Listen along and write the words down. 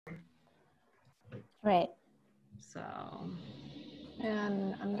Right. So.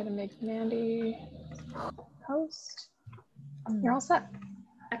 And I'm gonna make Mandy host. You're all set.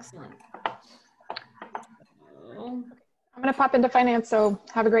 Excellent. I'm gonna pop into finance, so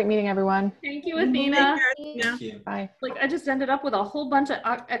have a great meeting, everyone. Thank you, Athena. Thank you. Bye. Like, I just ended up with a whole bunch of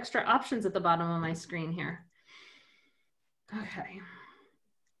extra options at the bottom of my screen here. Okay.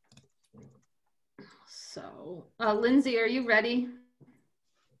 So, Lindsay, are you ready?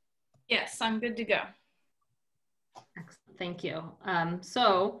 Yes, I'm good to go. Excellent. Thank you.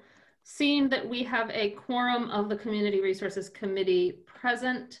 So, seeing that we have a quorum of the Community Resources Committee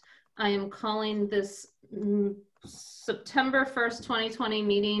present, I am calling this September 1st, 2020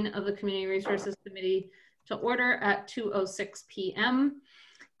 meeting of the Community Resources Committee to order at 2:06 p.m.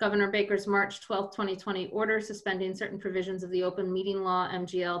 Governor Baker's March 12, 2020 order suspending certain provisions of the Open Meeting Law,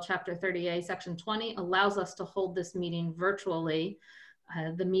 MGL Chapter 30A, Section 20, allows us to hold this meeting virtually.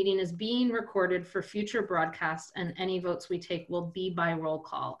 The meeting is being recorded for future broadcast, and any votes we take will be by roll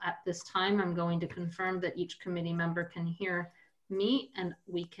call. At this time, I'm going to confirm that each committee member can hear me and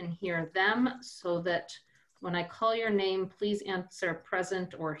we can hear them, so that when I call your name, please answer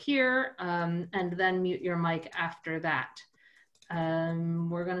present or here, and then mute your mic after that.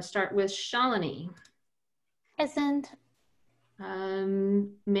 We're going to start with Shalini. Present.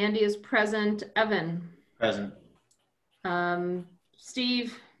 Mandy is present. Evan. Present.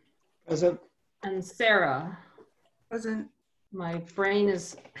 Steve. Present. And Sarah. Present. My brain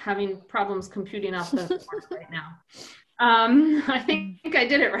is having problems computing off the board right now. I think I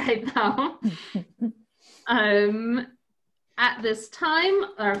did it right now. At this time,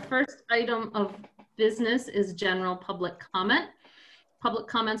 our first item of business is general public comment. Public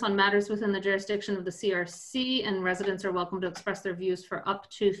comments on matters within the jurisdiction of the CRC, and residents are welcome to express their views for up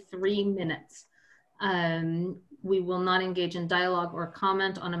to 3 minutes. We will not engage in dialogue or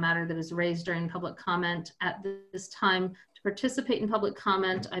comment on a matter that is raised during public comment. At this time, to participate in public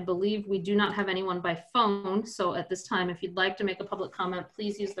comment, I believe we do not have anyone by phone. So at this time, if you'd like to make a public comment,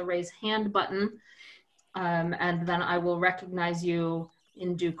 please use the raise hand button. And then I will recognize you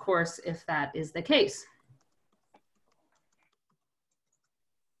in due course if that is the case.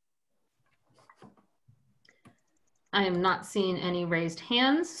 I am not seeing any raised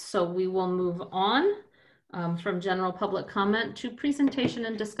hands, so we will move on from general public comment to presentation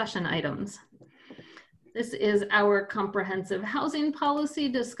and discussion items. This is our comprehensive housing policy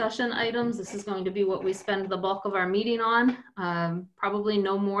discussion items. This is going to be what we spend the bulk of our meeting on, probably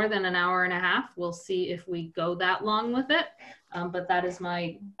no more than an hour and a half. We'll see if we go that long with it, but that is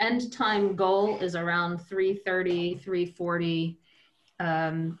my end time goal, is around 3:30, 3:40,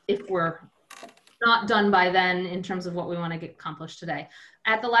 if we're not done by then in terms of what we want to get accomplished today.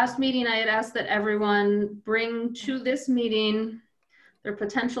 At the last meeting, I had asked that everyone bring to this meeting their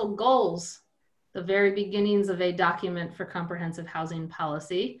potential goals, the very beginnings of a document for comprehensive housing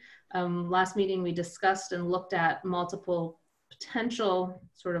policy. Last meeting, we discussed and looked at multiple potential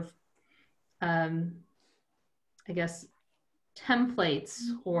sort of, I guess, templates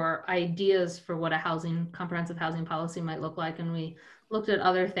or ideas for what a comprehensive housing policy might look like. And we looked at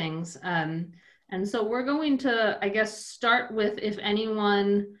other things. And so we're going to, I guess, start with if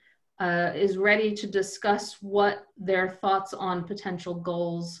anyone is ready to discuss what their thoughts on potential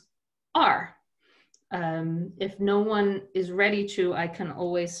goals are. If no one is ready to, I can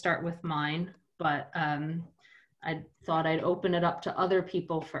always start with mine, but I thought I'd open it up to other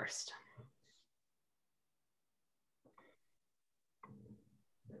people first.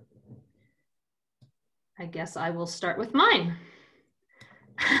 I guess I will start with mine.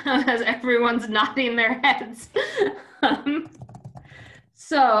 As everyone's nodding their heads.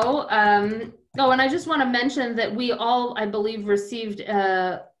 Oh, and I just want to mention that we all, I believe, received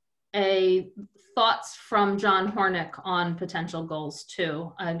a thoughts from John Hornick on potential goals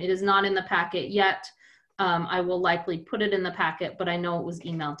too. It is not in the packet yet. I will likely put it in the packet, but I know it was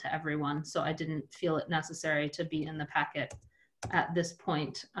emailed to everyone, so I didn't feel it necessary to be in the packet at this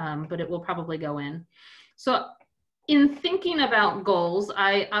point, but it will probably go in. So in thinking about goals,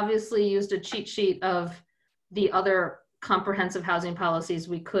 I obviously used a cheat sheet of the other comprehensive housing policies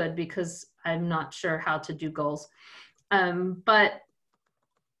we could, because I'm not sure how to do goals. But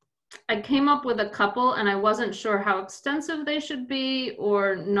I came up with a couple and I wasn't sure how extensive they should be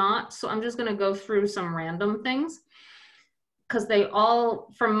or not. So I'm just going to go through some random things, because they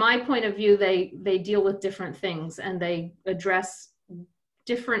all, from my point of view, they deal with different things and they address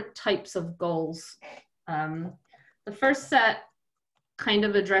different types of goals. The first set kind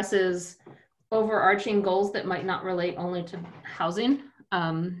of addresses overarching goals that might not relate only to housing.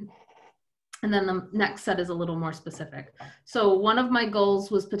 And then the next set is a little more specific. So one of my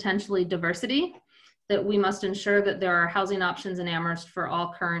goals was potentially diversity. that we must ensure that there are housing options in Amherst for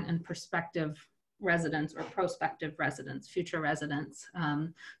all current and prospective residents or prospective residents, future residents.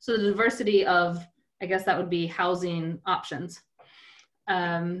 So the diversity of, I guess that would be housing options.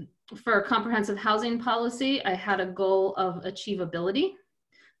 For a comprehensive housing policy, I had a goal of achievability,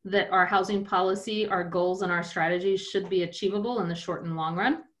 that our housing policy, our goals and our strategies should be achievable in the short and long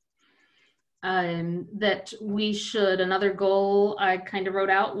run. That we should, another goal I kind of wrote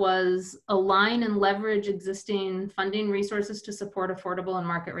out was align and leverage existing funding resources to support affordable and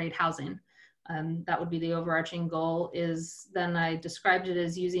market rate housing. That would be the overarching goal. Is then I described it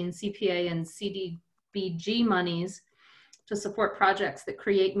as using CPA and CDBG monies to support projects that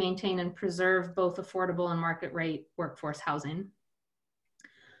create, maintain, and preserve both affordable and market rate workforce housing.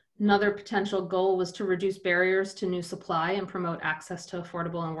 Another potential goal was to reduce barriers to new supply and promote access to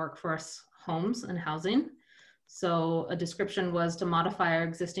affordable and workforce homes and housing. So a description was to modify our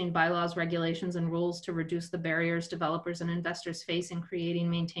existing bylaws, regulations, and rules to reduce the barriers developers and investors face in creating,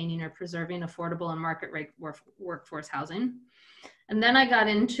 maintaining, or preserving affordable and market rate workforce housing. And then I got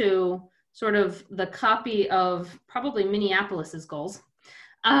into sort of the copy of probably Minneapolis's goals,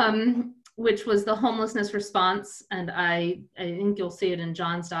 which was the homelessness response. And I think you'll see it in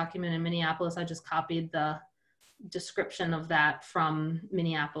John's document in Minneapolis. I just copied the description of that from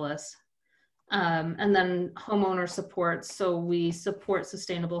Minneapolis. And then homeowner support. So we support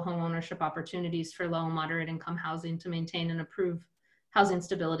sustainable home ownership opportunities for low and moderate income housing to maintain and improve housing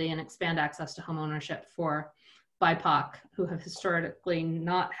stability and expand access to home ownership for BIPOC who have historically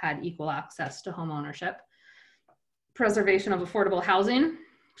not had equal access to home ownership. Preservation of affordable housing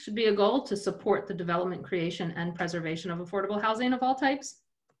should be a goal to support the development, creation, and preservation of affordable housing of all types.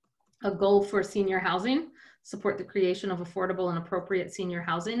 A goal for senior housing, support the creation of affordable and appropriate senior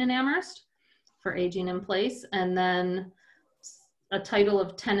housing in Amherst for aging in place. And then a title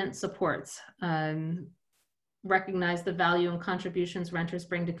of tenant supports, recognize the value and contributions renters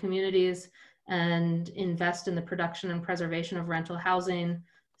bring to communities and invest in the production and preservation of rental housing,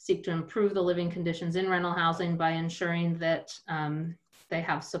 seek to improve the living conditions in rental housing by ensuring that they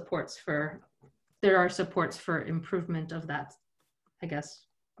have supports for, there are supports for improvement of that, I guess,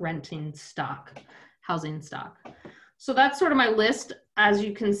 renting stock, housing stock. So that's sort of my list. As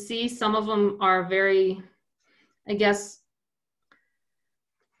you can see, some of them are very, I guess,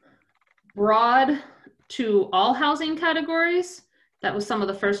 broad to all housing categories. That was some of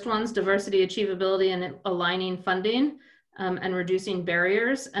the first ones: diversity, achievability, and aligning funding and reducing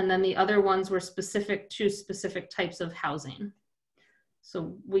barriers. And then the other ones were specific to specific types of housing.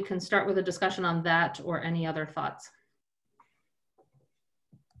 So we can start with a discussion on that or any other thoughts.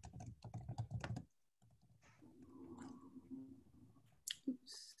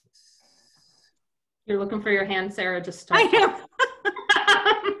 You're looking for your hand, Sarah, just start. I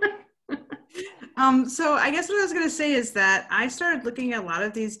am. So I guess what I was going to say is that I started looking at a lot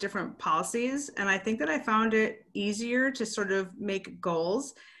of these different policies, and I think that I found it easier to sort of make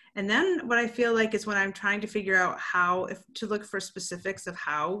goals. And then what I feel like is when I'm trying to figure out how to look for specifics of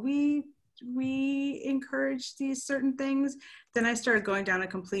how we encourage these certain things, then I started going down a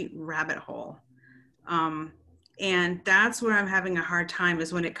complete rabbit hole. And that's where I'm having a hard time,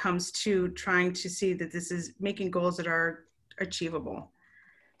 is when it comes to trying to see that this is making goals that are achievable.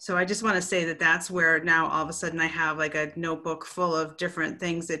 So I just want to say that that's where now all of a sudden I have like a notebook full of different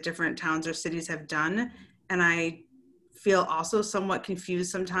things that different towns or cities have done. And I feel also somewhat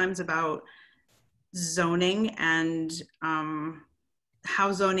confused sometimes about zoning and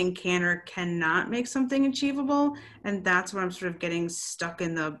how zoning can or cannot make something achievable. And that's where I'm sort of getting stuck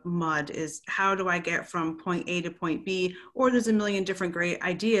in the mud, is how do I get from point A to point B? Or there's a million different great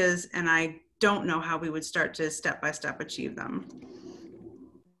ideas and I don't know how we would start to step by step achieve them.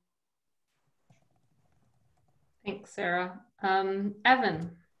 Thanks, Sarah.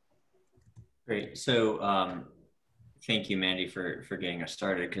 Evan. Great. So thank you, Mandy, for getting us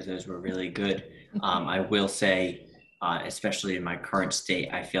started, because those were really good. I will say, especially in my current state,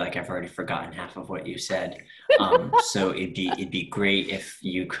 I feel like I've already forgotten half of what you said. So it'd be great if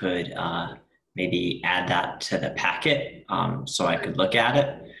you could maybe add that to the packet so I could look at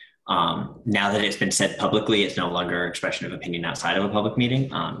it. Now that it's been said publicly, it's no longer expression of opinion outside of a public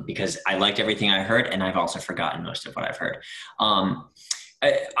meeting, because I liked everything I heard and I've also forgotten most of what I've heard.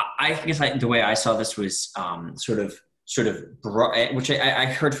 I guess the way I saw this was sort of broad, which I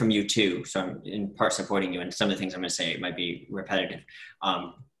heard from you too, so I'm in part supporting you, and some of the things I'm going to say might be repetitive.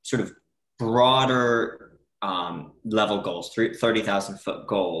 Sort of broader level goals, 30,000 foot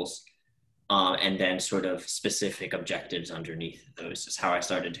goals, and then sort of specific objectives underneath those is how I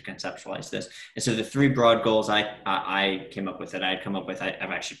started to conceptualize this. And so the three broad goals I came up with, that I'd come up with,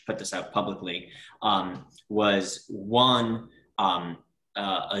 I've actually put this out publicly, was one,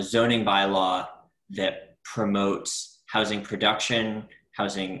 a zoning bylaw that promotes housing production,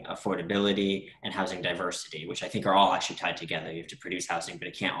 housing affordability, and housing diversity, which I think are all actually tied together. You have to produce housing, but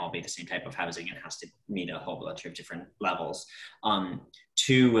it can't all be the same type of housing. It has to meet a whole bunch of different levels.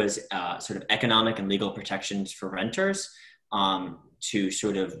 Two was sort of economic and legal protections for renters, to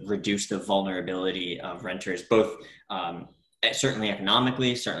sort of reduce the vulnerability of renters, both certainly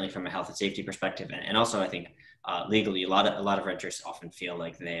economically, certainly from a health and safety perspective, and also I think legally, a lot of renters often feel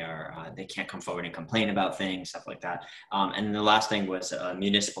like they can't come forward and complain about things, stuff like that. And the last thing was a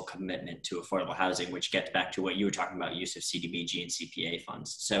municipal commitment to affordable housing, which gets back to what you were talking about, use of CDBG and CPA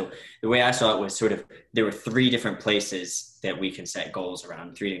funds. So the way I saw it was sort of, there were three different places that we can set goals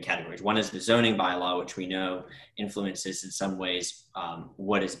around, three different categories. One is the zoning bylaw, which we know influences in some ways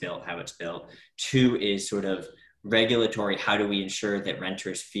what is built, how it's built. Two is sort of regulatory, how do we ensure that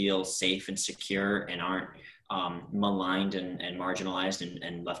renters feel safe and secure and aren't maligned and marginalized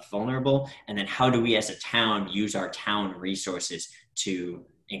and left vulnerable? And then how do we as a town use our town resources to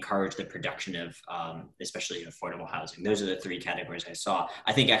encourage the production of especially affordable housing? Those are the three categories I saw.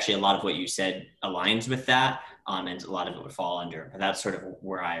 I think actually a lot of what you said aligns with that, and a lot of it would fall under, but that's sort of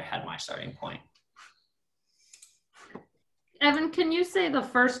where I had my starting point. Evan, can you say the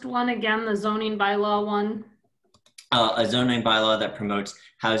first one again, the zoning bylaw one? A zoning bylaw that promotes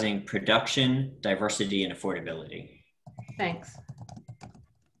housing production, diversity, and affordability. Thanks. Just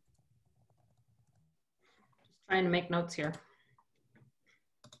trying to make notes here.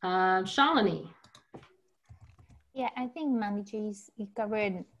 Shalini. Yeah, I think Mamiji's, you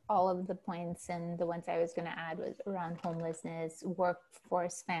covered all of the points, and the ones I was going to add was around homelessness,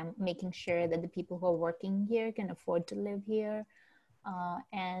 workforce, making sure that the people who are working here can afford to live here,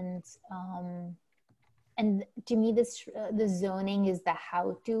 and to me, the zoning is the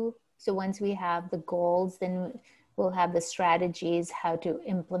how-to. So once we have the goals, then we'll have the strategies, how to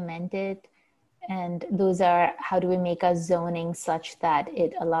implement it. And those are, how do we make our zoning such that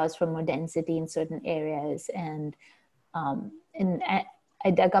it allows for more density in certain areas? And I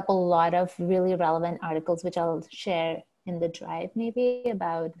dug up a lot of really relevant articles, which I'll share in the drive maybe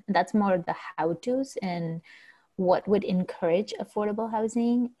about, that's more the how-tos and what would encourage affordable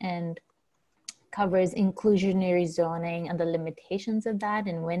housing, and covers inclusionary zoning and the limitations of that,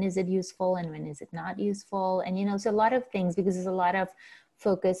 and when is it useful and when is it not useful. And, you know, so a lot of things, because there's a lot of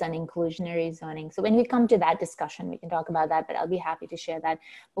focus on inclusionary zoning. So when we come to that discussion, we can talk about that, but I'll be happy to share that.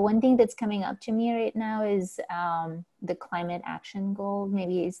 But one thing that's coming up to me right now is the climate action goal.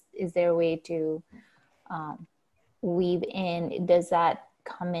 Maybe is there a way to weave in, does that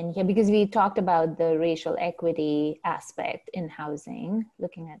come in here? Because we talked about the racial equity aspect in housing,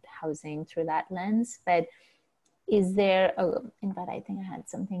 looking at housing through that lens, but is there, in fact, I think I had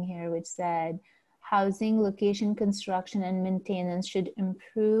something here which said, housing, location, construction, and maintenance should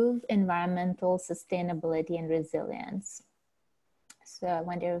improve environmental sustainability and resilience. So I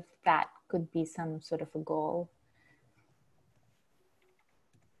wonder if that could be some sort of a goal.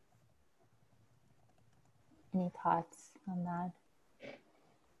 Any thoughts on that?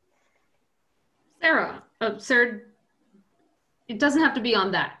 Sarah, Sarah, it doesn't have to be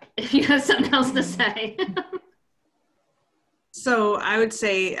on that if you have something else to say. So I would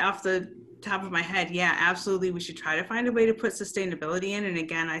say off the top of my head, yeah, absolutely. We should try to find a way to put sustainability in. And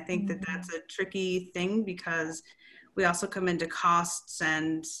again, I think that that's a tricky thing because we also come into costs,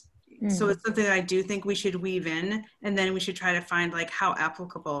 and so it's something that I do think we should weave in, and then we should try to find like how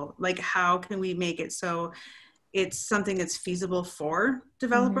applicable, like how can we make it so it's something that's feasible for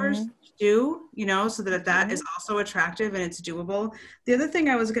developers to do, you know, so that that is also attractive and it's doable. The other thing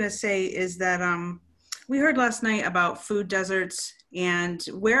I was going to say is that we heard last night about food deserts, and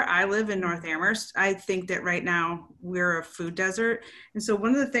where I live in North Amherst, I think that right now we're a food desert. And so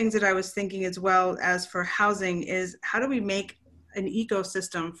one of the things that I was thinking as well as for housing is how do we make an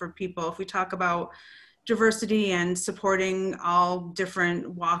ecosystem for people? If we talk about diversity and supporting all different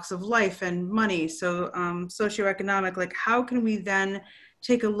walks of life and money, so socioeconomic, like how can we then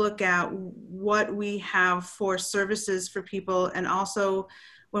take a look at what we have for services for people? And also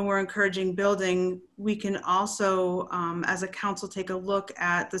when we're encouraging building, we can also as a council take a look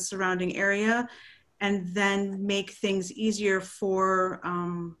at the surrounding area and then make things easier for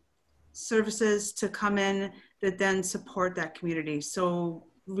services to come in that then support that community. So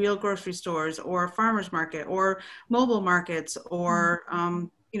real grocery stores or farmers market or mobile markets or,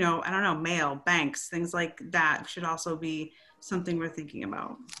 you know, I don't know, mail, banks, things like that should also be something we're thinking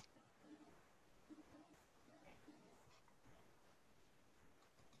about.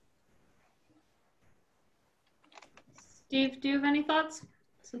 Steve, do you have any thoughts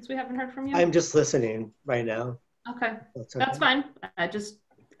since we haven't heard from you? I'm just listening right now. Okay, That's that's fine.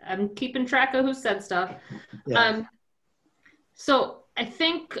 I'm keeping track of who said stuff. Yeah. So I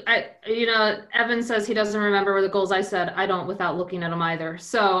think, Evan says he doesn't remember the goals I said. I don't without looking at them either.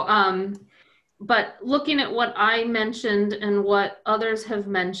 So, but looking at what I mentioned and what others have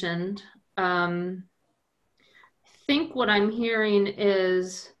mentioned, I think what I'm hearing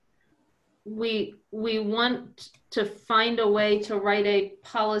is we want to find a way to write a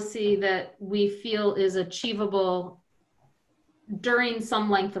policy that we feel is achievable during some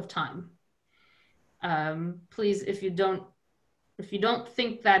length of time. Please, if you don't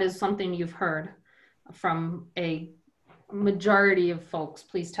think that is something you've heard from a majority of folks,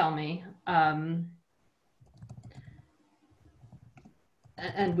 please tell me. And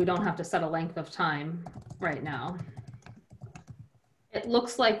we don't have to set a length of time right now. It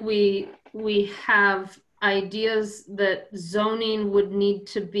looks like we have ideas that zoning would need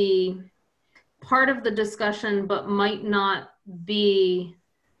to be part of the discussion, but might not be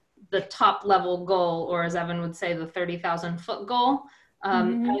the top level goal, or as Evan would say, the 30,000 foot goal.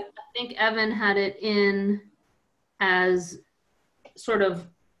 I think Evan had it in as sort of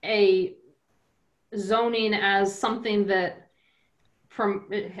a zoning as something that,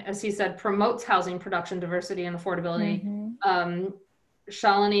 as he said, promotes housing production, diversity, and affordability.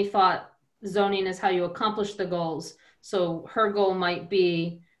 Shalini thought zoning is how you accomplish the goals. So her goal might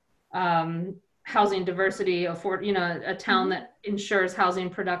be housing diversity, a town that ensures housing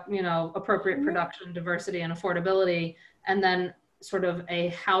appropriate production, diversity, and affordability, and then sort of a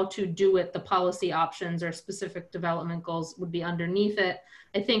how to do it, the policy options or specific development goals would be underneath it.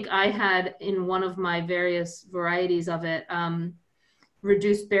 I think I had in one of my various varieties of it,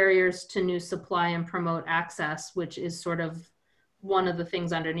 reduce barriers to new supply and promote access, which is sort of one of the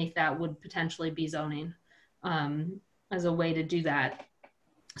things underneath that would potentially be zoning as a way to do that.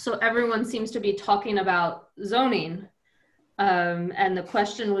 So everyone seems to be talking about zoning. And the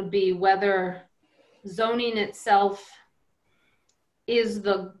question would be whether zoning itself is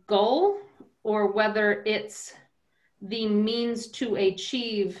the goal or whether it's the means to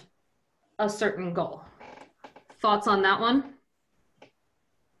achieve a certain goal. Thoughts on that one?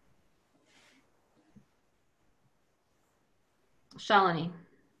 Shalini.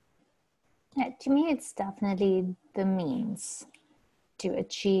 Yeah, to me, it's definitely the means to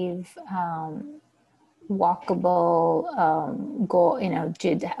achieve walkable goal,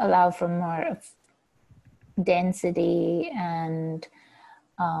 to allow for more density and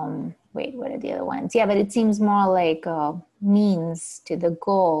what are the other ones? Yeah, but it seems more like a means to the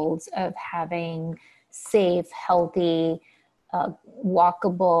goals of having safe, healthy,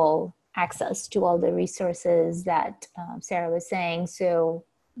 walkable access to all the resources that Sarah was saying. So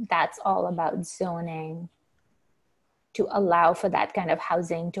that's all about zoning to allow for that kind of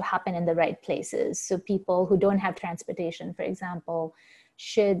housing to happen in the right places. So people who don't have transportation, for example,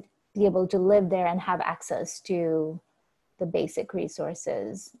 should be able to live there and have access to the basic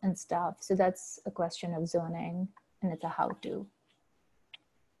resources and stuff. So that's a question of zoning, and it's a how-to.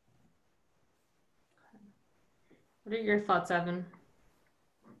 What are your thoughts, Evan?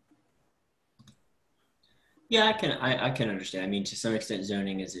 Yeah, I can understand. I mean, to some extent,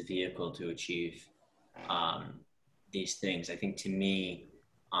 zoning is a vehicle to achieve these things. I think to me,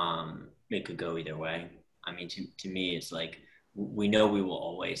 it could go either way. I mean, to me, it's like, we know we will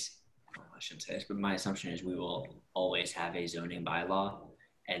always, I shouldn't say this, but my assumption is we will always have a zoning bylaw.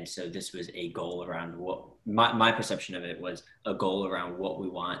 And so this was a goal around what, my perception of it was a goal around what we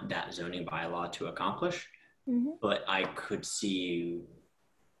want that zoning bylaw to accomplish. But I could see you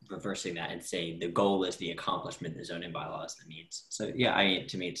reversing that and say the goal is the accomplishment, the zoning bylaw is the means. So yeah,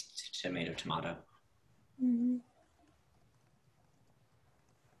 to me, it's tomato, tomato.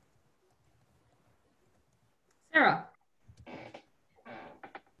 Sarah.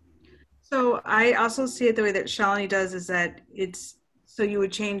 So I also see it the way that Shalini does, is that so you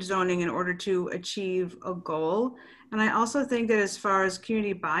would change zoning in order to achieve a goal. And I also think that as far as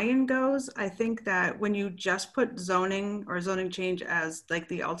community buy-in goes, I think that when you just put zoning or zoning change as like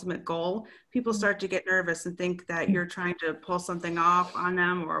the ultimate goal, people start to get nervous and think that you're trying to pull something off on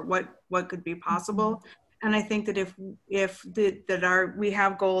them or what could be possible. And I think that we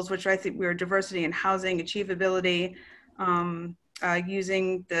have goals, which I think we're diversity in housing, achievability,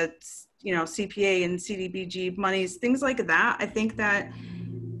 using the CPA and CDBG monies, things like that. I think that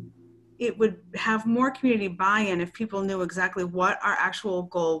it would have more community buy-in if people knew exactly what our actual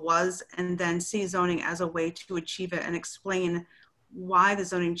goal was, and then see zoning as a way to achieve it and explain why the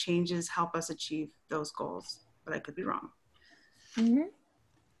zoning changes help us achieve those goals. But I could be wrong.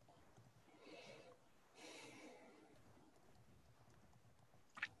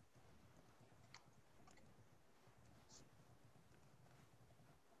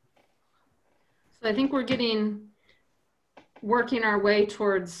 So I think we're working our way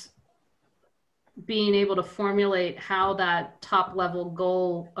towards being able to formulate how that top level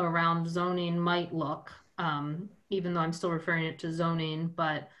goal around zoning might look, even though I'm still referring it to zoning,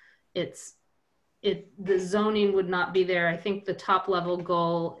 but the zoning would not be there. I think the top level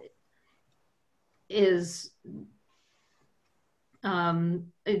goal is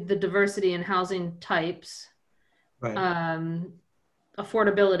the diversity in housing types, Right.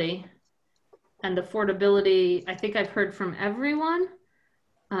 affordability, and affordability, I think I've heard from everyone.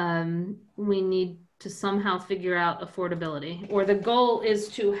 We need to somehow figure out affordability, or the goal is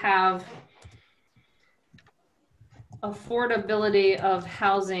to have affordability of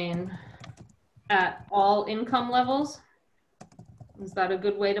housing at all income levels. Is that a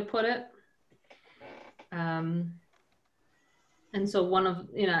good way to put it? And so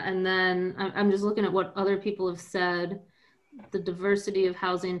and then I'm just looking at what other people have said, the diversity of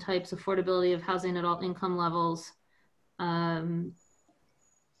housing types, affordability of housing at all income levels.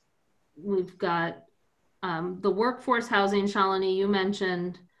 We've got the workforce housing, Shalini, you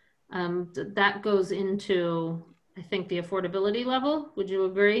mentioned, that goes into, I think, the affordability level. Would you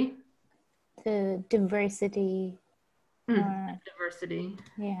agree? The diversity. Diversity.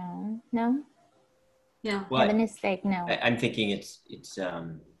 Yeah. No? Yeah. Well, Kevin is like, no. I'm thinking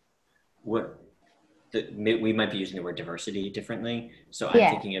we might be using the word diversity differently. So I'm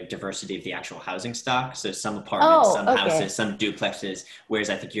thinking of diversity of the actual housing stock. So some apartments, some houses, some duplexes, whereas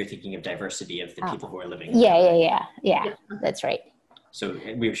I think you're thinking of diversity of the people who are living in Yeah. That's right. So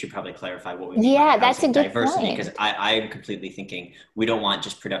we should probably clarify what we mean by that's a housing good diversity, point. because I'm completely thinking we don't want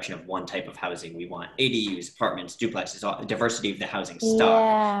just production of one type of housing. We want ADUs, apartments, duplexes, all, diversity of the housing stock.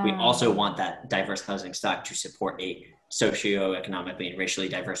 Yeah. We also want that diverse housing stock to support a socioeconomically and racially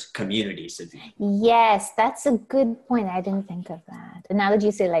diverse community. So yes, that's a good point. I didn't think of that. And now that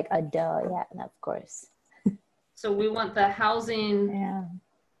you say like a duh, yeah, of course. So we want the housing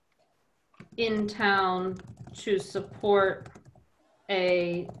in town to support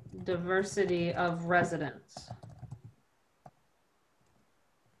a diversity of residents.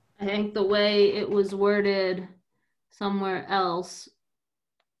 I think the way it was worded somewhere else,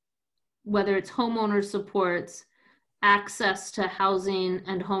 whether it's homeowner supports, access to housing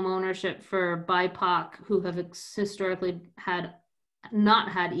and home ownership for BIPOC who have historically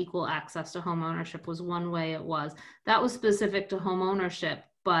not had equal access to home ownership was one way it was. That was specific to home ownership,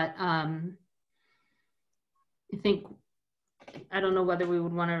 but I think, I don't know whether we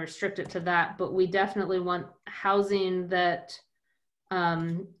would want to restrict it to that, but we definitely want housing that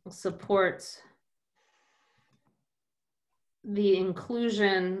supports the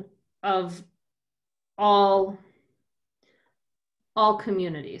inclusion of all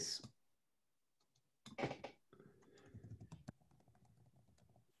communities.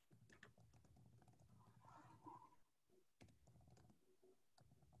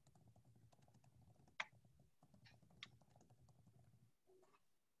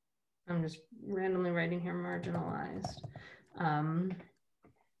 I'm just randomly writing here marginalized.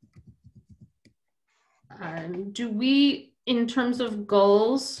 Do we, in terms of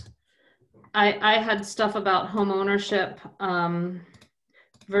goals, I had stuff about home ownership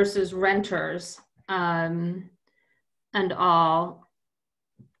versus renters and all.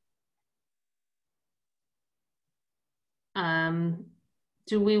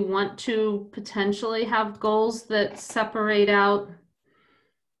 Do we want to potentially have goals that separate out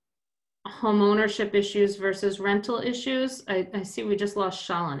home ownership issues versus rental issues? I see we just lost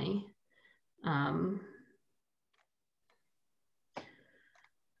Shalini.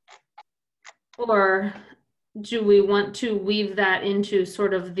 Or do we want to weave that into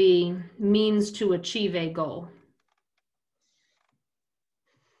sort of the means to achieve a goal?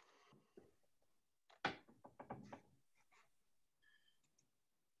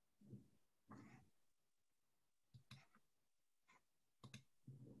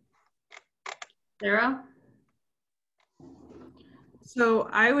 Sarah? So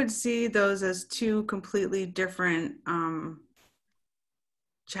I would see those as two completely different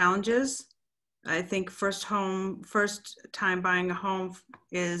challenges. I think first time buying a home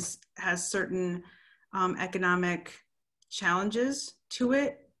has certain economic challenges to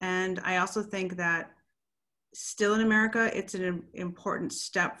it. And I also think that still in America, it's an important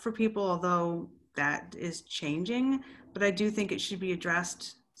step for people, although that is changing. But I do think it should be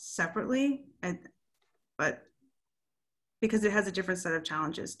addressed separately, but because it has a different set of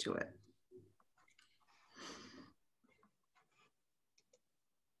challenges to it.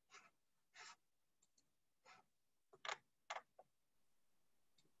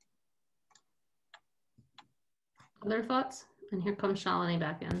 Other thoughts? And here comes Shalini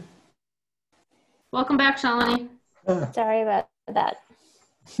back in. Welcome back, Shalini. Sorry about that.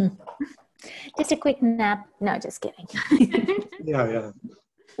 Just a quick nap. No, just kidding. Yeah.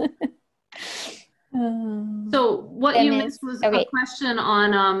 So what you Dennis, missed was okay. a question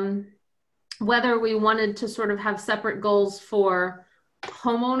on whether we wanted to sort of have separate goals for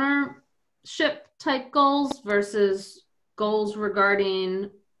homeownership type goals versus goals regarding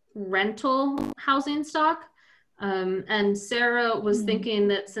rental housing stock. And Sarah was thinking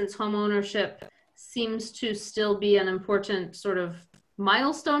that since homeownership seems to still be an important sort of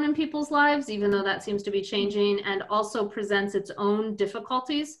milestone in people's lives, even though that seems to be changing, and also presents its own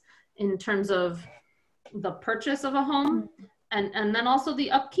difficulties in terms of the purchase of a home and then also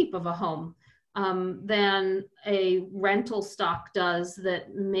the upkeep of a home, than a rental stock does,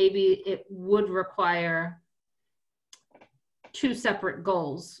 that maybe it would require two separate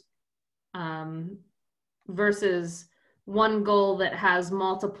goals, versus one goal that has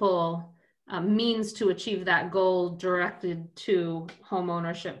multiple means to achieve that goal directed to home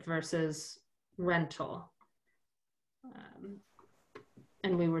ownership versus rental.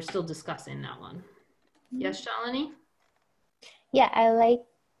 And we were still discussing that one. Yes, Shalini? Yeah, I like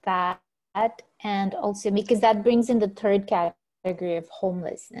that. And also because that brings in the third category of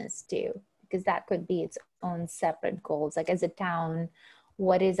homelessness too, because that could be its own separate goals. Like as a town,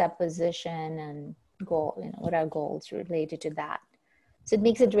 what is our position and goal, what are goals related to that? So it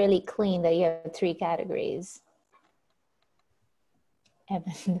makes it really clean that you have three categories.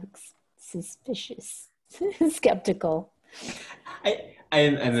 Evan looks suspicious, skeptical. I'm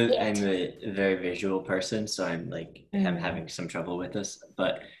a very visual person, so I'm having some trouble with this.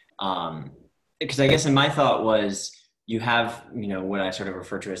 But because I guess in my thought was you have what I sort of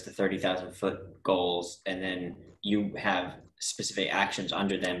refer to as the 30,000 foot goals, and then you have specific actions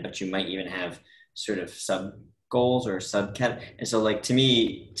under them, but you might even have sort of sub goals or subcat. And so like to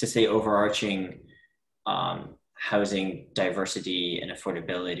me, to say overarching housing diversity and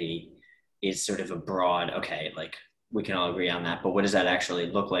affordability is sort of a broad, okay, like we can all agree on that, but what does that actually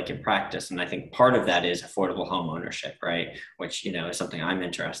look like in practice? And I think part of that is affordable home ownership, right? Which, is something I'm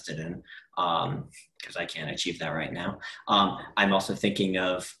interested in because I can't achieve that right now. I'm also thinking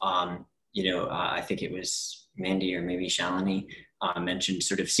of, I think it was Mandy or maybe Shalini mentioned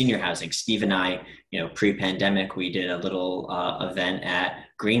sort of senior housing. Steve and I, pre-pandemic, we did a little event at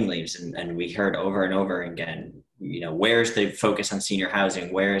Greenleaves, and we heard over and over again, where's the focus on senior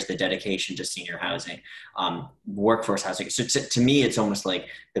housing? Where is the dedication to senior housing? Workforce housing. So to me, it's almost like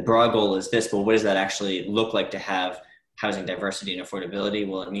the broad goal is this, but what does that actually look like to have housing diversity and affordability?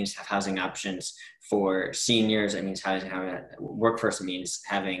 Well, it means to have housing options for seniors. It means having workforce. It means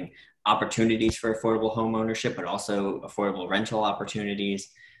having opportunities for affordable home ownership, but also affordable rental opportunities.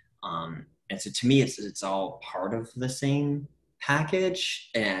 And so to me, it's all part of the same package,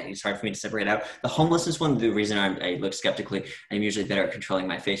 and it's hard for me to separate out. The homelessness one, the reason I look skeptically, I'm usually better at controlling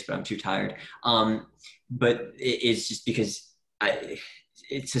my face, but I'm too tired. But it's just because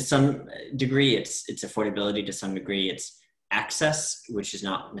to some degree, it's affordability, to some degree, it's access, which is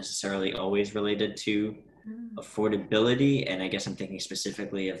not necessarily always related to affordability. And I guess I'm thinking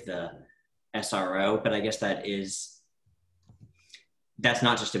specifically of the SRO, but I guess that's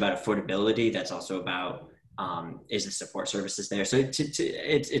not just about affordability. That's also about is the support services there. So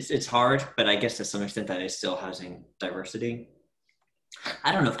it's hard, but I guess to some extent that is still housing diversity.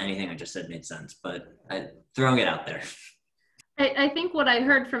 I don't know if anything I just said made sense, but I'm throwing it out there. I think what I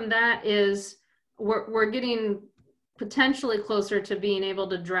heard from that is we're getting potentially closer to being able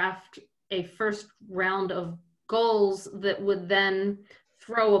to draft a first round of goals that would then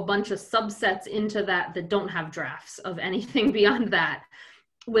throw a bunch of subsets into that don't have drafts of anything beyond that,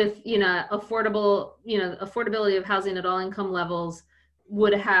 with affordability of housing at all income levels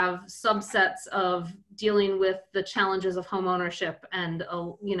would have subsets of dealing with the challenges of home ownership and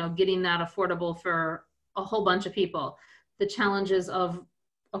getting that affordable for a whole bunch of people, the challenges of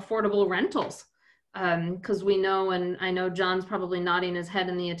affordable rentals, because we know, and I know John's probably nodding his head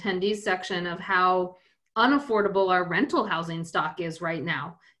in the attendees section, of how unaffordable our rental housing stock is right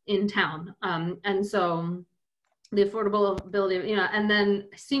now in town. And so the affordability, and then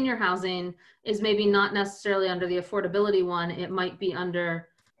senior housing is maybe not necessarily under the affordability one. It might be under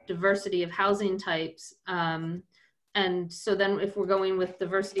diversity of housing types. And so then if we're going with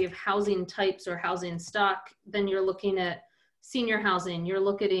diversity of housing types or housing stock, then you're looking at senior housing. You're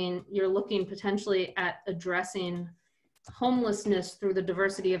looking potentially at addressing homelessness through the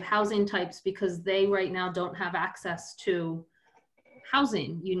diversity of housing types, because they right now don't have access to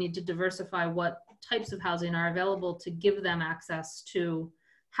housing. You need to diversify what types of housing are available to give them access to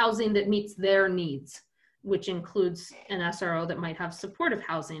housing that meets their needs. which includes an SRO that might have supportive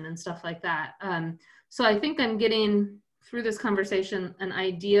housing and stuff like that. So I think I'm getting through this conversation an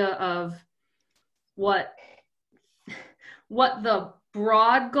idea of what the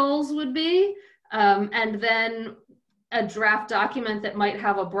broad goals would be, and then a draft document that might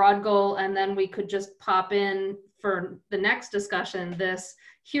have a broad goal, and then we could just pop in for the next discussion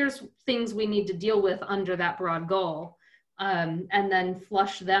here's things we need to deal with under that broad goal, and then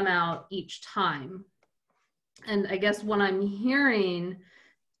flush them out each time. And I guess what I'm hearing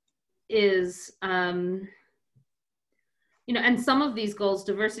is, and some of these goals,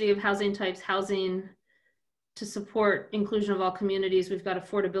 diversity of housing types, housing to support inclusion of all communities, we've got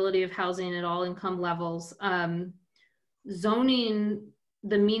affordability of housing at all income levels, zoning,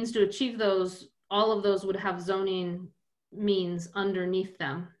 the means to achieve those, all of those would have zoning means underneath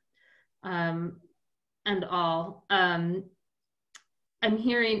them, and all. I'm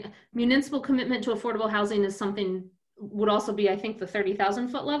hearing municipal commitment to affordable housing is something, would also be, I think, the 30,000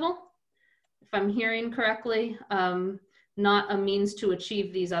 foot level, if I'm hearing correctly, not a means to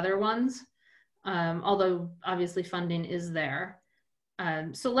achieve these other ones, although obviously funding is there.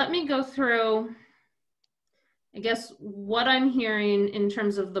 So let me go through, I guess, what I'm hearing in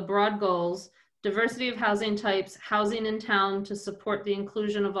terms of the broad goals: diversity of housing types, housing in town to support the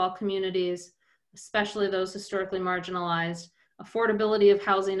inclusion of all communities, especially those historically marginalized, affordability of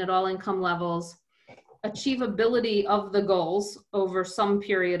housing at all income levels, achievability of the goals over some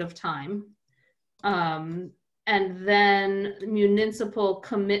period of time, and then municipal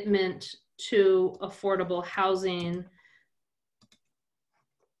commitment to affordable housing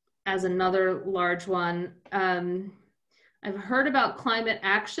as another large one. I've heard about climate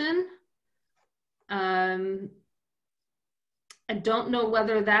action. I don't know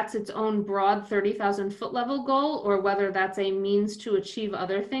whether that's its own broad 30,000 foot level goal or whether that's a means to achieve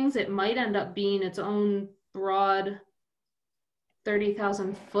other things. It might end up being its own broad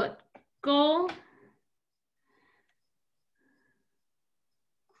 30,000 foot goal.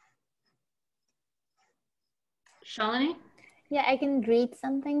 Shalini? Yeah, I can read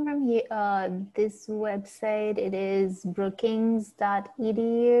something from here. This website, it is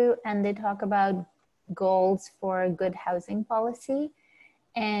brookings.edu, and they talk about goals for good housing policy.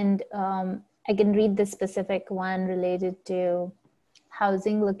 And I can read the specific one related to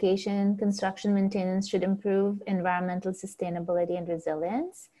housing location, construction maintenance should improve environmental sustainability and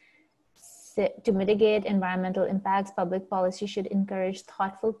resilience. To mitigate environmental impacts, public policy should encourage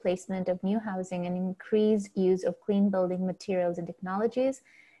thoughtful placement of new housing and increase use of clean building materials and technologies.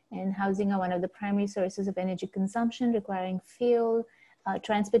 And housing are one of the primary sources of energy consumption, requiring fuel.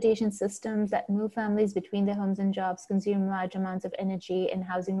 Transportation systems that move families between their homes and jobs consume large amounts of energy, and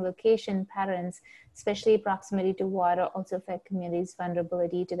housing location patterns, especially proximity to water, also affect communities'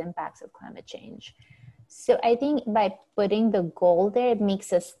 vulnerability to the impacts of climate change. So I think by putting the goal there, it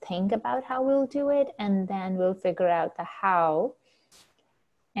makes us think about how we'll do it, and then we'll figure out the how.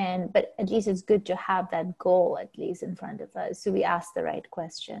 But at least it's good to have that goal at least in front of us, so we ask the right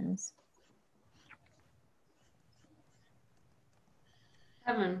questions.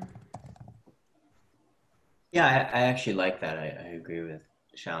 Evan. Yeah, I actually like that. I agree with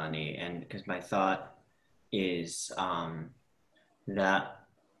Shalini, and because my thought is that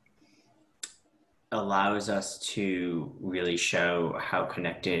allows us to really show how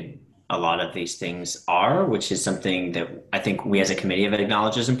connected a lot of these things are, which is something that I think we as a committee have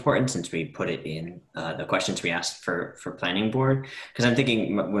acknowledged as important since we put it in the questions we asked for planning board. Because I'm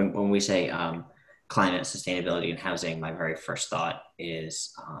thinking when we say climate, sustainability, and housing, my very first thought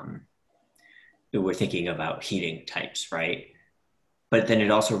is we're thinking about heating types, right? But then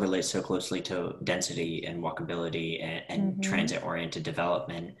it also relates so closely to density and walkability and transit-oriented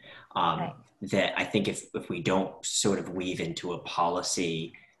development Right. that I think if we don't sort of weave into a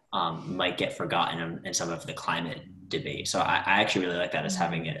policy, might get forgotten in some of the climate debate. So I actually really like that as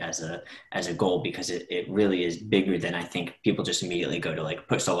having it as a goal, because it really is bigger than I think people just immediately go to, like,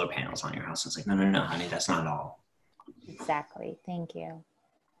 put solar panels on your house. It's like, no, honey, that's not all. Exactly. Thank you.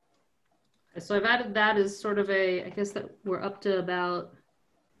 So I've added that as sort of I guess that we're up to about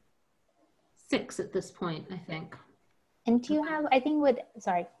 6 at this point, I think. And do you have, I think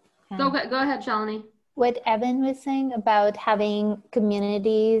sorry. Go ahead, Shalini. What Evan was saying about having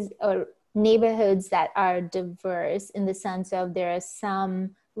communities or neighborhoods that are diverse in the sense of there are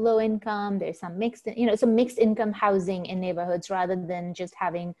some low income, there's some mixed, some mixed income housing in neighborhoods, rather than just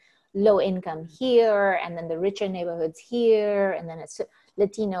having low income here and then the richer neighborhoods here and then it's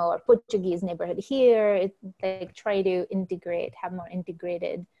Latino or Portuguese neighborhood here. It's like try to have more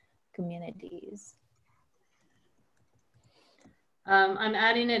integrated communities. I'm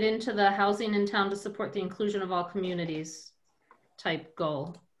adding it into the housing in town to support the inclusion of all communities type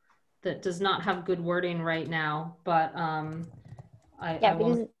goal that does not have good wording right now, but I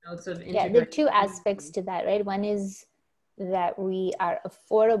will make notes of yeah, there are two aspects to that, right? One is that we are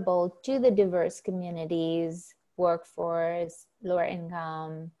affordable to the diverse communities, workforce, lower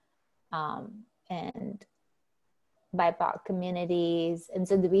income, and BIPOC communities. And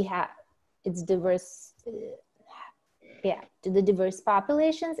so that we have, it's diverse, yeah, to the diverse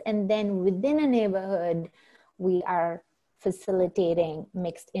populations. And then within a neighborhood, we are facilitating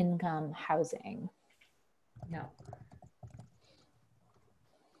mixed income housing. Yeah.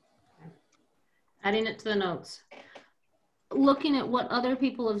 Adding it to the notes. Looking at what other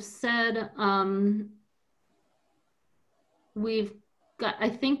people have said, we've got, I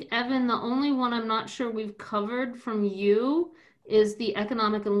think, Evan, the only one I'm not sure we've covered from you is the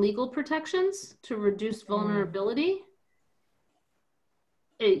economic and legal protections to reduce vulnerability.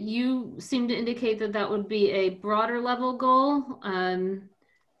 You seem to indicate that that would be a broader level goal.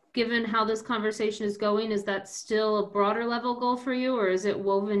 Given how this conversation is going, is that still a broader level goal for you, or is it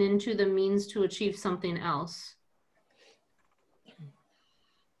woven into the means to achieve something else?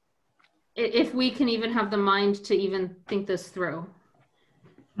 If we can even have the mind to even think this through.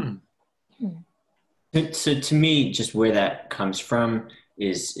 So to me, just where that comes from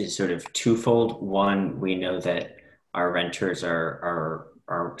is sort of twofold. One, we know that our renters are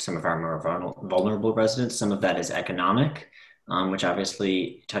some of our more vulnerable residents. Some of that is economic, which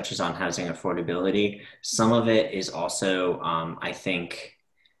obviously touches on housing affordability. Some of it is also, I think,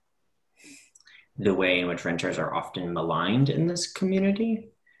 the way in which renters are often maligned in this community.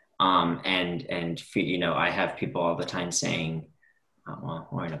 And you know, I have people all the time saying, well,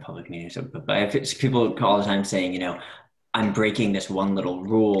 we're in a public meeting, so, but I have people all the time saying, you know, I'm breaking this one little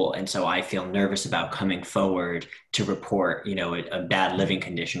rule, and so I feel nervous about coming forward to report, you know, a bad living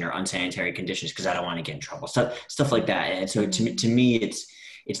condition or unsanitary conditions because I don't want to get in trouble, stuff like that. And so to me,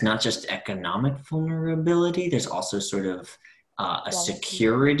 it's not just economic vulnerability. There's also sort of a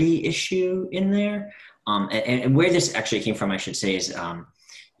security issue in there. And where this actually came from, I should say, is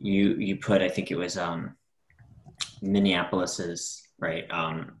you put, I think it was Minneapolis's right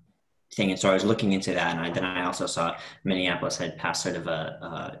thing, and so I was looking into that, and then I also saw Minneapolis had passed sort of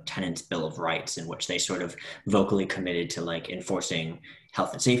a tenants' bill of rights in which they sort of vocally committed to like enforcing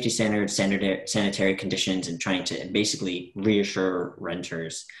health and safety standards, sanitary conditions, and trying to basically reassure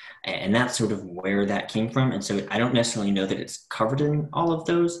renters, and that's sort of where that came from. And so I don't necessarily know that it's covered in all of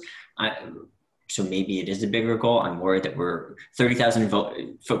those. So maybe it is a bigger goal. I'm worried that we're 30,000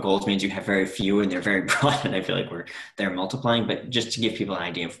 foot goals means you have very few and they're very broad, and I feel like they're multiplying. But just to give people an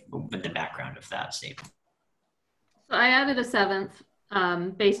idea of the background of that statement. So I added a seventh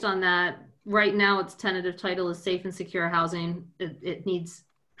based on that. Right now, its tentative title is safe and secure housing. It needs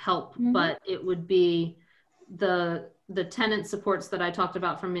help, but it would be the tenant supports that I talked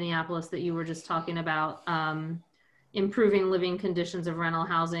about from Minneapolis that you were just talking about. Improving living conditions of rental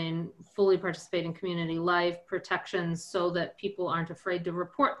housing, fully participate in community life, protections so that people aren't afraid to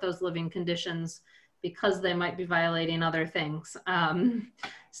report those living conditions because they might be violating other things,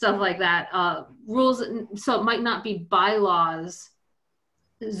 stuff like that. Rules, so it might not be bylaws,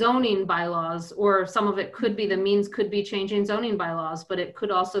 zoning bylaws, or some of it could be, the means could be changing zoning bylaws, but it could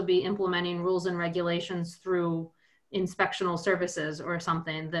also be implementing rules and regulations through inspectional services or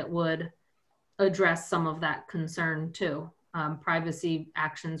something that would address some of that concern too, privacy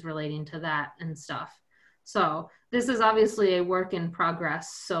actions relating to that and stuff. So this is obviously a work in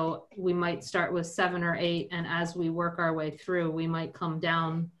progress. So we might start with 7 or 8, and as we work our way through, we might come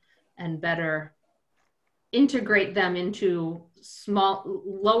down and better integrate them into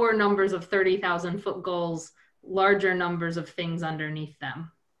lower numbers of 30,000 foot goals, larger numbers of things underneath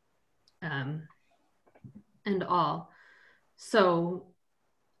them, and all. So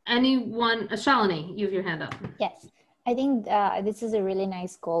anyone, Shalini, you have your hand up. Yes, I think this is a really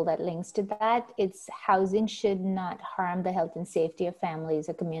nice goal that links to that. It's housing should not harm the health and safety of families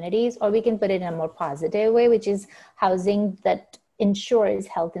or communities, or we can put it in a more positive way, which is housing that ensures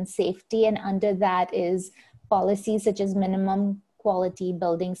health and safety. And under that is policies such as minimum quality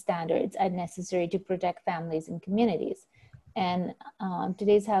building standards are necessary to protect families and communities. And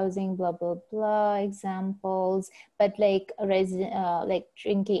today's housing, blah, blah, blah, examples, but like like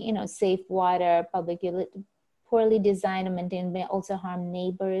drinking, you know, safe water, poorly designed and maintained may also harm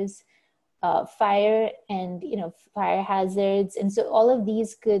neighbors, fire and, you know, fire hazards. And so all of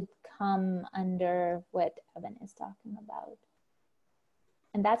these could come under what Evan is talking about.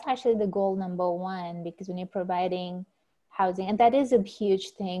 And that's actually the goal number 1, because when you're providing housing. And that is a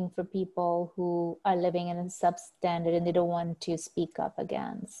huge thing for people who are living in a substandard and they don't want to speak up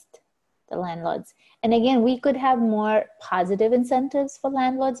against the landlords. And again, we could have more positive incentives for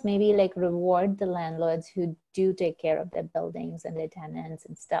landlords, maybe like reward the landlords who do take care of their buildings and their tenants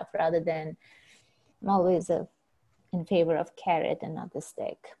and stuff, rather than I'm always in favor of carrot and not the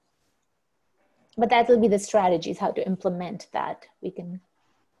stick. But that will be the strategies, how to implement that. We can,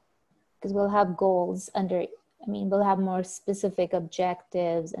 because we'll have goals under, I mean, we'll have more specific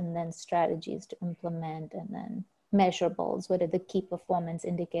objectives and then strategies to implement, and then measurables. What are the key performance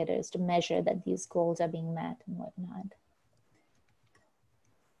indicators to measure that these goals are being met and whatnot?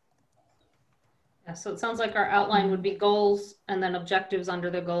 Yeah, so it sounds like our outline would be goals and then objectives under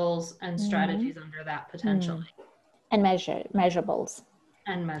the goals and strategies under that potentially. And measurables.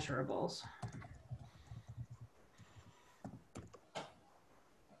 And measurables.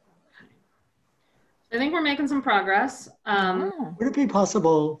 I think we're making some progress. Would it be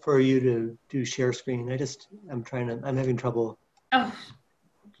possible for you to do share screen? I'm having trouble. Oh,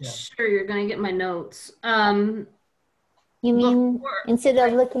 yeah. Sure, you're gonna get my notes. You mean instead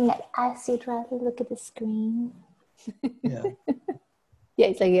of looking at us, you'd rather look at the screen? Yeah. Yeah,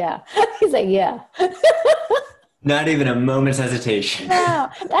 he's like, yeah. He's like, yeah. Not even a moment's hesitation. No,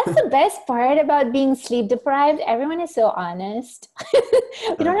 that's the best part about being sleep deprived. Everyone is so honest.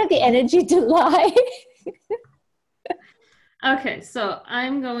 We don't have the energy to lie. Okay, so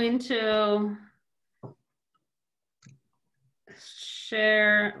I'm going to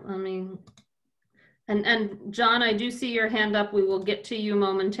share, and John, I do see your hand up. We will get to you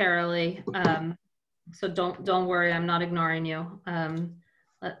momentarily. So don't worry, I'm not ignoring you.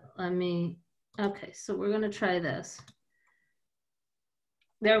 Okay, so we're gonna try this.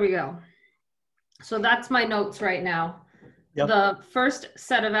 There we go. So that's my notes right now. Yep. The first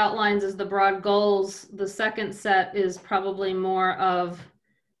set of outlines is the broad goals. The second set is probably more of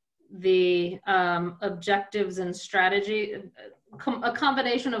the objectives and strategy, a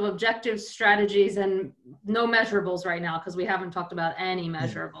combination of objectives, strategies, and no measurables right now, because we haven't talked about any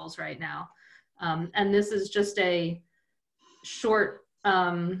measurables right now. And this is just a short,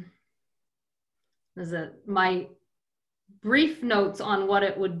 my brief notes on what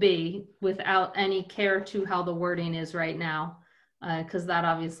it would be without any care to how the wording is right now, because that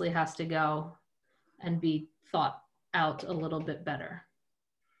obviously has to go and be thought out a little bit better.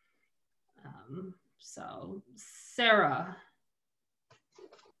 So Sarah,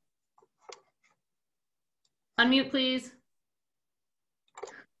 unmute please.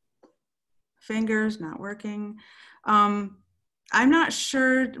 Fingers not working. I'm not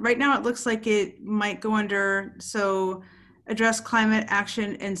sure. Right now it looks like it might go under, so address climate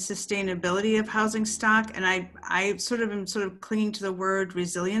action and sustainability of housing stock. And I am sort of clinging to the word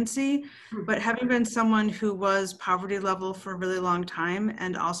resiliency, but having been someone who was poverty level for a really long time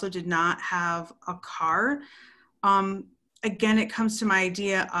and also did not have a car, again, it comes to my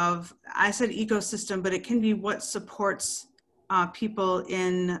idea of, I said ecosystem, but it can be what supports people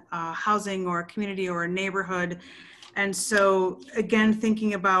in housing or a community or a neighborhood. And so again,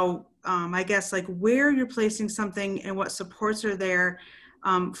 thinking about, I guess, like where you're placing something and what supports are there.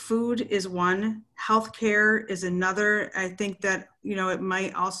 Food is one, healthcare is another. I think that, it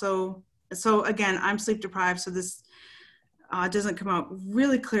might also, so again, I'm sleep deprived, so this doesn't come out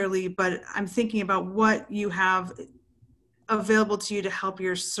really clearly, but I'm thinking about what you have available to you to help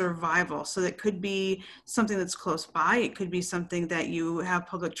your survival. So that could be something that's close by. It could be something that you have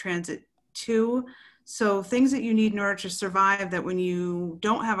public transit to. So things that you need in order to survive that when you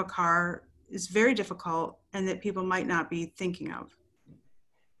don't have a car is very difficult and that people might not be thinking of.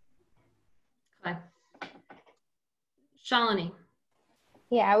 Okay. Shalini.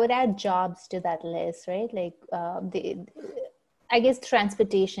 Yeah, I would add jobs to that list, right? Like I guess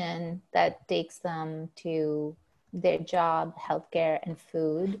transportation that takes them to their job, healthcare, and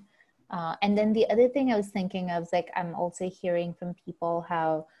food. And then the other thing I was thinking of is like, I'm also hearing from people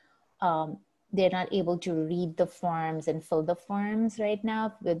how they're not able to read the forms and fill the forms right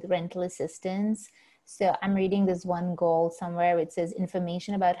now with rental assistance. So I'm reading this one goal somewhere which says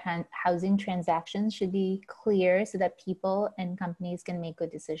information about housing transactions should be clear so that people and companies can make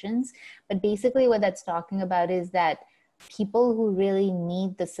good decisions. But basically what that's talking about is that people who really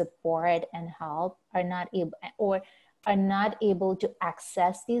need the support and help are not able to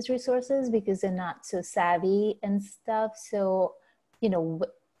access these resources because they're not so savvy and stuff. So,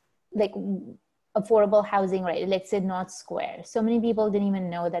 like affordable housing, right? Let's say North Square. So many people didn't even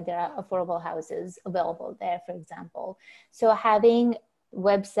know that there are affordable houses available there, for example. So having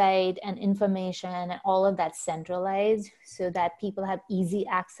website and information and all of that centralized so that people have easy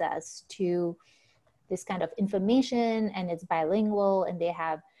access to this kind of information and it's bilingual and they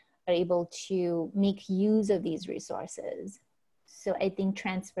are able to make use of these resources. So I think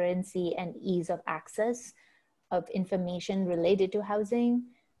transparency and ease of access of information related to housing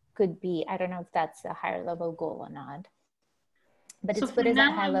could be, I don't know if that's a higher level goal or not, but So it's put as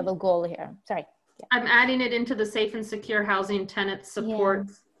a high level goal here. Sorry. Yeah. I'm adding it into the safe and secure housing tenant support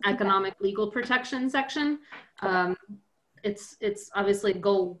economic legal protection section. It's obviously a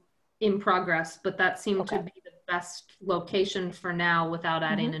goal in progress, but that seemed to be the best location for now without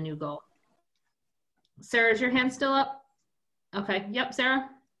adding a new goal. Sarah, is your hand still up? Okay, yep, Sarah.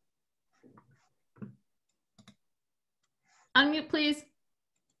 Unmute, please.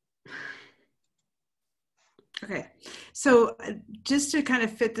 Okay, so just to kind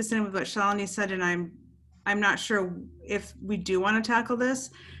of fit this in with what Shalini said, and I'm not sure if we do want to tackle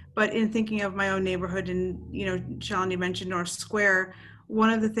this, but in thinking of my own neighborhood, and you know, Shalini mentioned North Square, one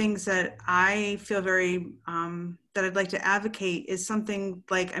of the things that I feel very that I'd like to advocate is something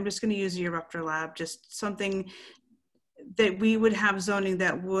like, I'm just going to use the Eruptor Lab, just something that we would have zoning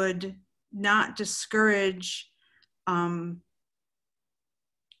that would not discourage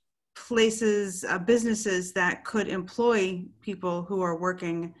places, businesses that could employ people who are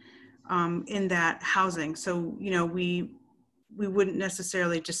working in that housing. So, you know, we wouldn't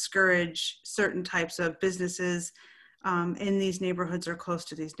necessarily discourage certain types of businesses in these neighborhoods or close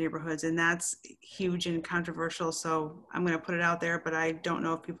to these neighborhoods. And that's huge and controversial. So I'm going to put it out there, but I don't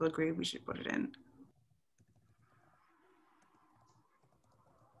know if people agree we should put it in.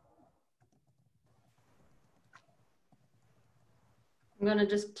 I'm going to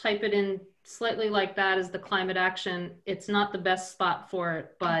just type it in slightly like that as the climate action. It's not the best spot for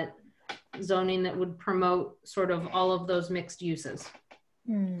it, but zoning that would promote sort of all of those mixed uses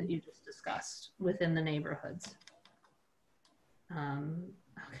that you just discussed within the neighborhoods.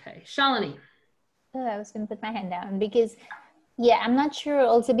 Okay, Shalini. Oh, I was going to put my hand down because, yeah, I'm not sure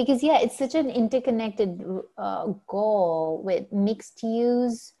also because, yeah, it's such an interconnected goal with mixed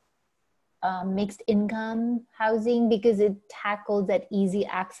use, mixed income housing, because it tackles that easy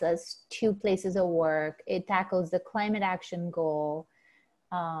access to places of work. It tackles the climate action goal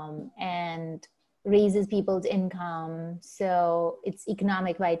and raises people's income. So it's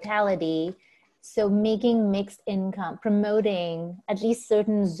economic vitality. So making mixed income, promoting at least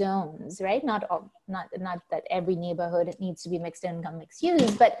certain zones, right? Not that every neighborhood needs to be mixed income, mixed use,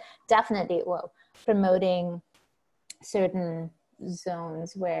 but definitely, well, promoting certain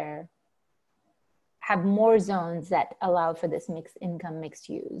zones where have more zones that allow for this mixed income, mixed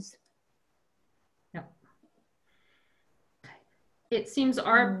use. Yep. It seems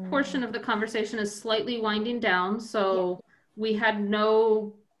our portion of the conversation is slightly winding down. So we had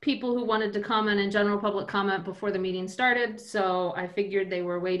no people who wanted to comment in general public comment before the meeting started. So I figured they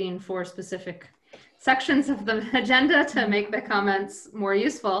were waiting for specific sections of the agenda to make the comments more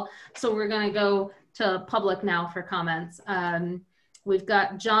useful. So we're going to go to public now for comments. We've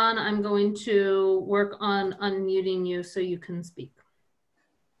got John. I'm going to work on unmuting you so you can speak.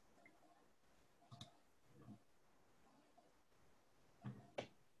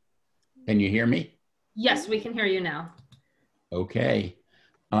 Can you hear me? Yes, we can hear you now. Okay.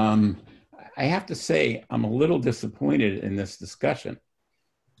 I have to say, I'm a little disappointed in this discussion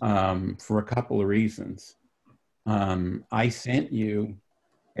for a couple of reasons. I sent you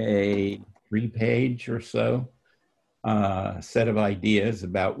a 3-page or so set of ideas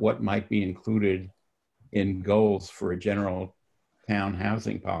about what might be included in goals for a general town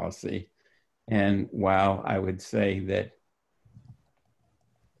housing policy. And while I would say that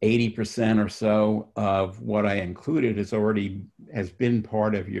 80% or so of what I included has been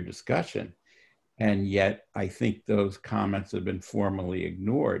part of your discussion. And yet I think those comments have been formally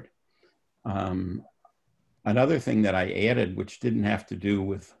ignored. Another thing that I added, which didn't have to do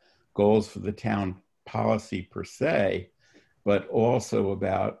with goals for the town policy per se, but also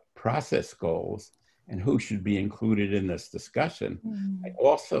about process goals and who should be included in this discussion, I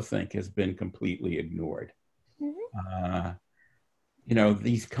also think has been completely ignored. You know,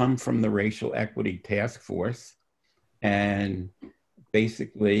 these come from the Racial Equity Task Force. And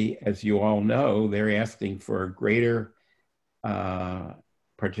basically, as you all know, they're asking for greater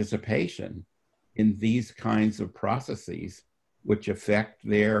participation in these kinds of processes, which affect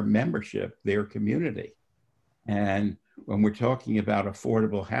their membership, their community. And when we're talking about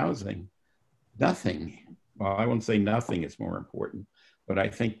affordable housing, nothing, well, I won't say nothing is more important, but I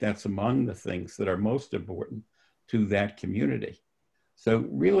think that's among the things that are most important to that community. So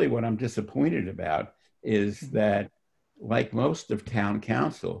really what I'm disappointed about is that, like most of town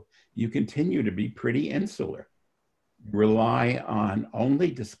council, you continue to be pretty insular. Rely on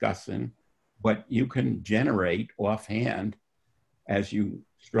only discussing what you can generate offhand as you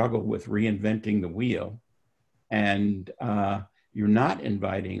struggle with reinventing the wheel. And you're not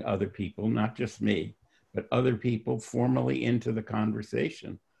inviting other people, not just me, but other people formally into the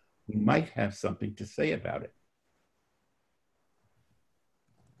conversation who might have something to say about it.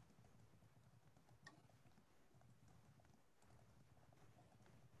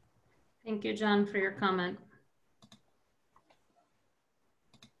 Thank you, John, for your comment.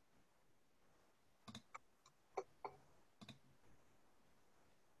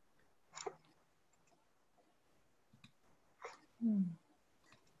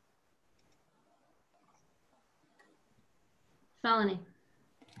 Shalini.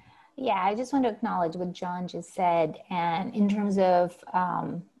 Yeah, I just want to acknowledge what John just said. And in terms of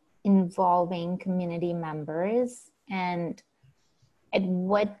involving community members, and at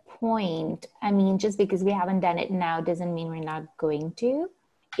what point, I mean, just because we haven't done it now doesn't mean we're not going to.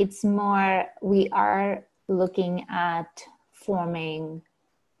 It's more, we are looking at forming,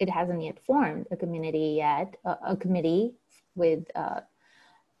 it hasn't yet formed a community yet, a committee with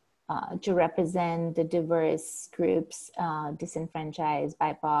to represent the diverse groups, disenfranchised,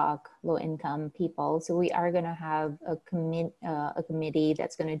 BIPOC, low-income people. So we are going to have a committee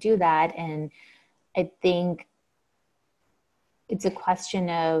that's going to do that. And I think it's a question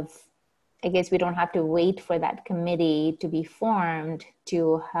of, I guess we don't have to wait for that committee to be formed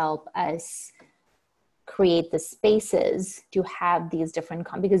to help us create the spaces to have these different,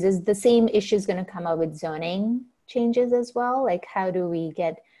 because there's the same issues going to come up with zoning changes as well. Like, how do we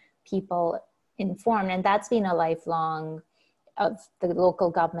get people informed? And that's been a lifelong of the local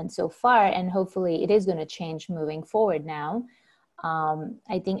government so far, and hopefully it is going to change moving forward now.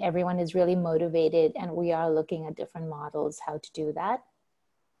 I think everyone is really motivated, and we are looking at different models how to do that.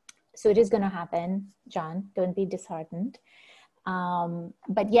 So it is going to happen, John, don't be disheartened.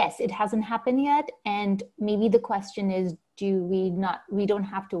 But yes, it hasn't happened yet. And maybe the question is, we don't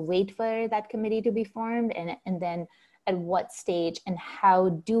have to wait for that committee to be formed, and then at what stage and how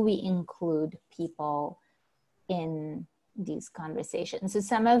do we include people in these conversations? So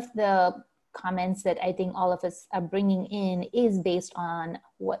some of the comments that I think all of us are bringing in is based on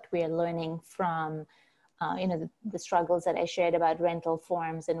what we're learning from the struggles that I shared about rental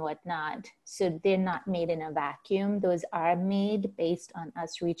forms and whatnot. So they're not made in a vacuum. Those are made based on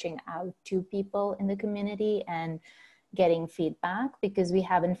us reaching out to people in the community and getting feedback, because we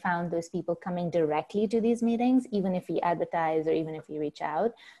haven't found those people coming directly to these meetings, even if we advertise or even if we reach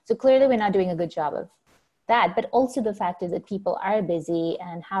out. So clearly we're not doing a good job of that. But also the fact is that people are busy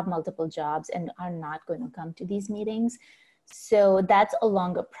and have multiple jobs and are not going to come to these meetings. So that's a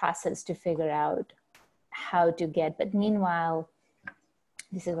longer process to figure out how to get. But meanwhile,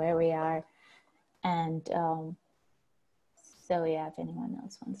 this is where we are. And so yeah, if anyone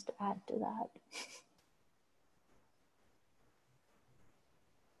else wants to add to that.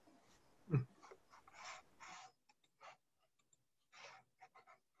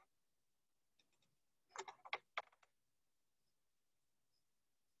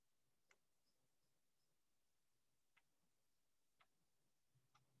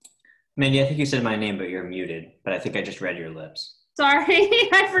 Mandy, I think you said my name, but you're muted. But I think I just read your lips. Sorry,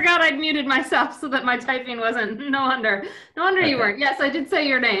 I forgot I'd muted myself so that my typing wasn't, no wonder okay. You weren't. Yes, I did say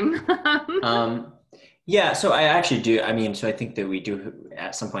your name. Yeah, so I actually do. I mean, so I think that we do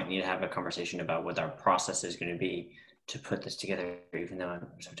at some point need to have a conversation about what our process is going to be to put this together, even though I'm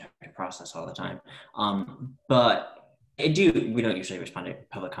so tired to process all the time. But we don't usually respond to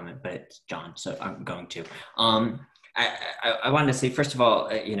public comment, but it's John, so I'm going to. I wanted to say, first of all,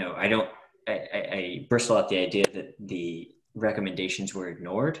 I bristle at the idea that the recommendations were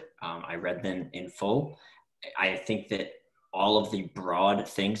ignored. I read them in full. I think that all of the broad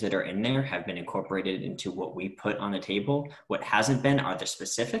things that are in there have been incorporated into what we put on the table. What hasn't been are the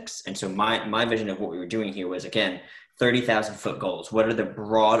specifics. And so my vision of what we were doing here was, again, 30,000 foot goals. What are the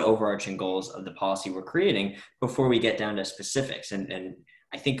broad overarching goals of the policy we're creating before we get down to specifics? And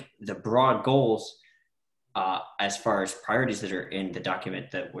I think the broad goals, as far as priorities that are in the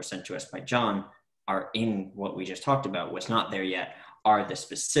document that were sent to us by John, are in what we just talked about. What's not there yet are the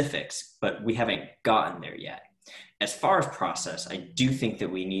specifics, but we haven't gotten there yet. As far as process, I do think that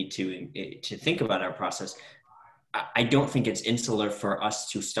we need to think about our process. I don't think it's insular for us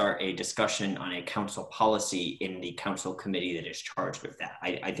to start a discussion on a council policy in the council committee that is charged with that.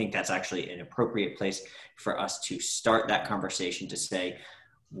 I think that's actually an appropriate place for us to start that conversation, to say,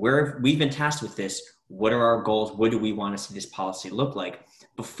 we've been tasked with this. What are our goals? What do we want to see this policy look like,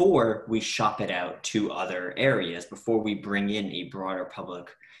 before we shop it out to other areas, before we bring in a broader public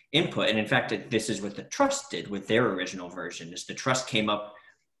input? And in fact, this is what the trust did with their original version. Is the trust came up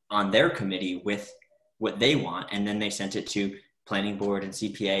on their committee with what they want. And then they sent it to planning board and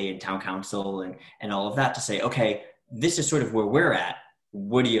CPA and town council and all of that to say, okay, this is sort of where we're at.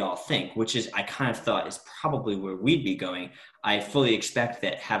 What do y'all think? Which is, I kind of thought is probably where we'd be going. I fully expect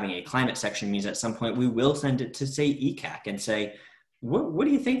that having a climate section means at some point we will send it to, say, ECAC and say, what are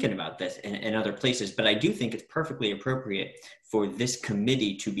you thinking about this in other places? But I do think it's perfectly appropriate for this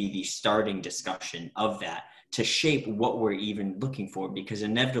committee to be the starting discussion of that, to shape what we're even looking for, because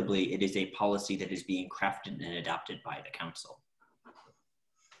inevitably it is a policy that is being crafted and adopted by the council.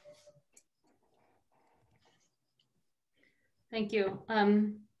 Thank you.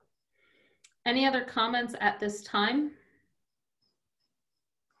 Any other comments at this time?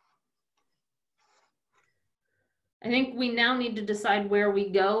 I think we now need to decide where we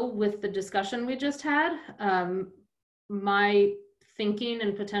go with the discussion we just had. My thinking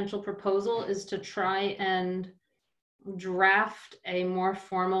and potential proposal is to try and draft a more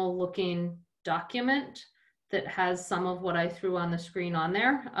formal looking document that has some of what I threw on the screen on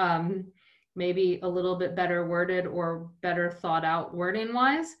there. Maybe a little bit better worded or better thought out wording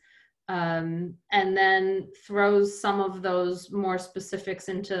wise. And then throws some of those more specifics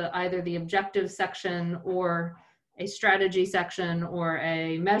into either the objective section or a strategy section or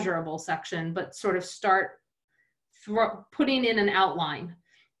a measurable section, but sort of start putting in an outline.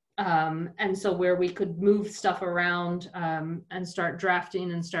 And so where we could move stuff around and start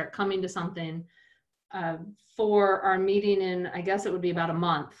drafting and start coming to something for our meeting in, I guess it would be about a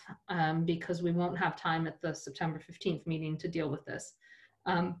month, because we won't have time at the September 15th meeting to deal with this.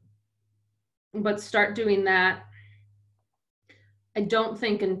 But start doing that. I don't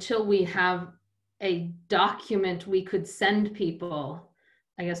think until we have a document we could send people,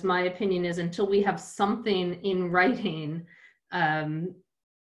 I guess my opinion is until we have something in writing,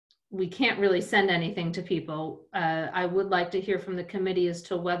 we can't really send anything to people. I would like to hear from the committee as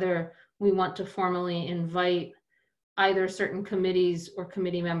to whether we want to formally invite either certain committees or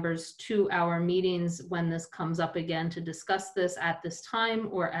committee members to our meetings when this comes up again to discuss this at this time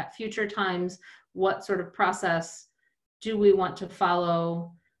or at future times. What sort of process do we want to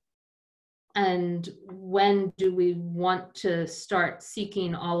follow? And when do we want to start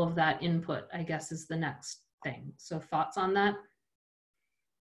seeking all of that input, I guess is the next thing. So thoughts on that?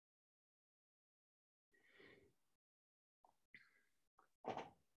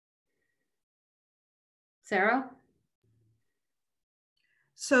 Sarah?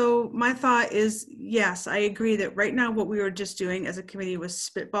 So my thought is, yes, I agree that right now what we were just doing as a committee was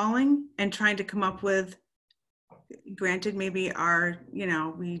spitballing and trying to come up with, granted, maybe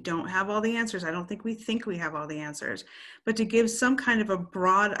we don't have all the answers. I don't think we have all the answers, but to give some kind of a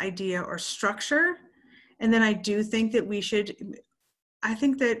broad idea or structure. And then I do think that I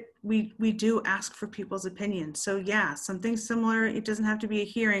think that we do ask for people's opinions. So yeah, something similar. It doesn't have to be a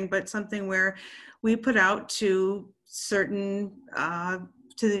hearing, but something where we put out to certain,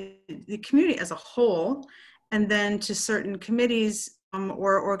 to the community as a whole, and then to certain committees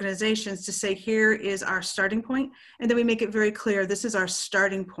or organizations to say, here is our starting point. And then we make it very clear, this is our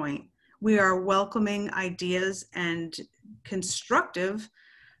starting point. We are welcoming ideas and constructive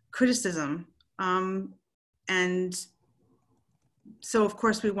criticism. And so of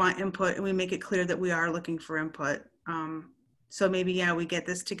course we want input, and we make it clear that we are looking for input. So maybe, yeah, we get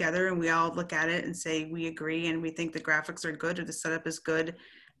this together and we all look at it and say, we agree and we think the graphics are good or the setup is good.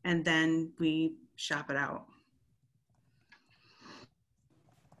 And then we shop it out.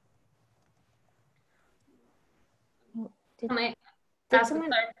 Can I ask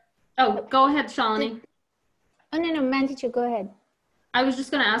oh, go ahead, Shalini. Oh, no, Mandy, go ahead. I was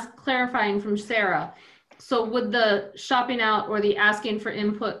just going to ask, clarifying from Sarah. So would the shopping out or the asking for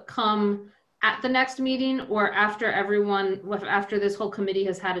input come at the next meeting, or after after this whole committee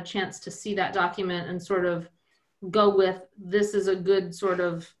has had a chance to see that document and sort of go with, this is a good sort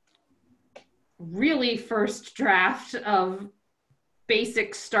of really first draft of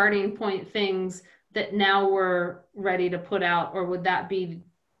basic starting point things that now we're ready to put out, or would that be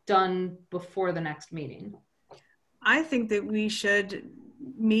done before the next meeting? I think that we should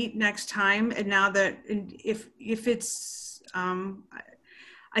meet next time. And now that if it's,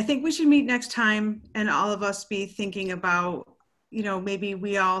 I think we should meet next time and all of us be thinking about, maybe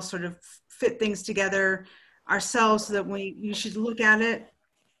we all sort of fit things together ourselves so that you should look at it.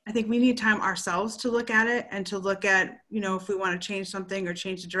 I think we need time ourselves to look at it and to look at, if we want to change something or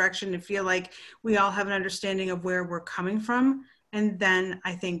change the direction, and feel like we all have an understanding of where we're coming from. And then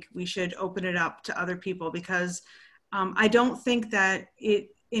I think we should open it up to other people, because I don't think that it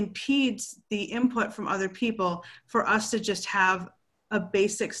impedes the input from other people for us to just have a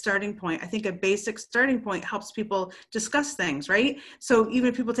basic starting point. I think a basic starting point helps people discuss things, right? So even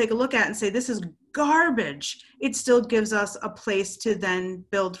if people take a look at it and say, this is garbage, it still gives us a place to then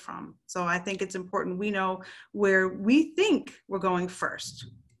build from. So I think it's important we know where we think we're going first.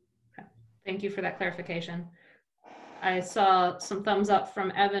 Okay. Thank you for that clarification. I saw some thumbs up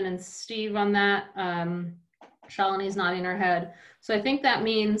from Evan and Steve on that. Shalini's nodding her head. So I think that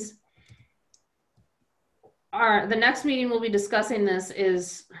means the next meeting we'll be discussing this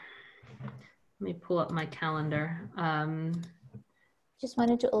is, let me pull up my calendar. Just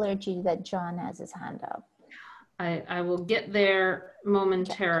wanted to alert you that John has his hand up. I will get there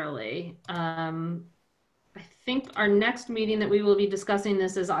momentarily. I think our next meeting that we will be discussing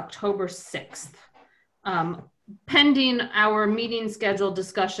this is October 6th. Pending our meeting schedule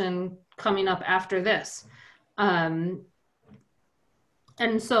discussion coming up after this. And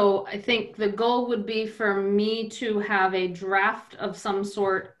so I think the goal would be for me to have a draft of some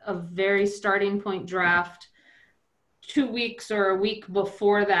sort of very starting point draft 2 weeks or a week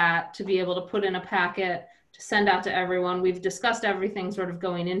before that to be able to put in a packet to send out to everyone. We've discussed everything sort of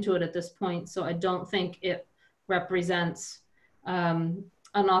going into it at this point, so I don't think it represents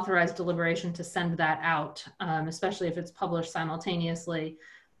unauthorized deliberation to send that out, especially if it's published simultaneously.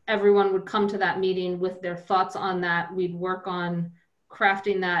 Everyone would come to that meeting with their thoughts on that. We'd work on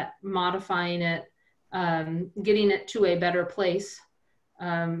crafting that, modifying it, getting it to a better place,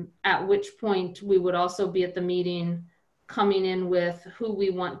 at which point we would also be at the meeting coming in with who we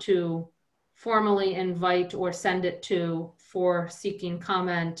want to formally invite or send it to for seeking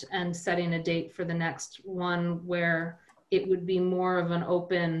comment and setting a date for the next one where it would be more of an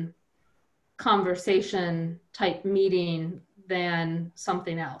open conversation type meeting than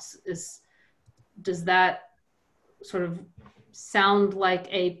something else. Does that sort of sound like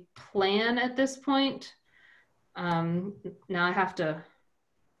a plan at this point? Now I have to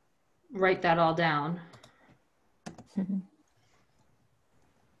write that all down.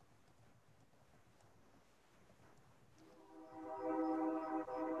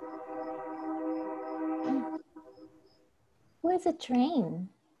 Where's a train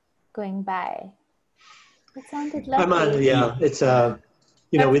going by? It sounded lovely. I'm on, yeah, it's,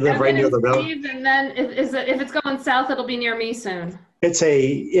 you know, we live right near the road. And then if it's going south, it'll be near me soon. It's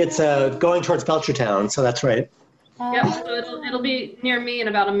going towards Belchertown, so that's right. Yep, so it'll be near me in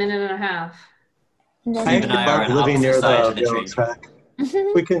about a minute and a half. I actually love living near the railroad track.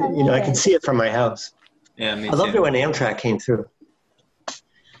 We can, you know, I can see it from my house. Yeah, me I loved too. it when Amtrak came through.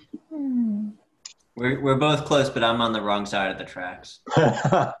 We're both close, but I'm on the wrong side of the tracks.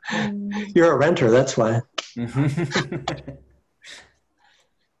 You're a renter, that's why.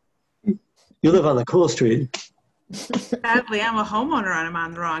 You live on the cool street. Sadly, I'm a homeowner and I'm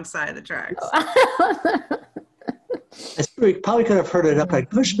on the wrong side of the tracks. We probably could have heard it up at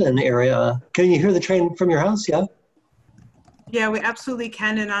Cushman area. Can you hear the train from your house? Yeah. Yeah, we absolutely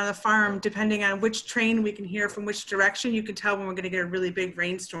can. And on the farm, depending on which train we can hear from which direction, you can tell when we're going to get a really big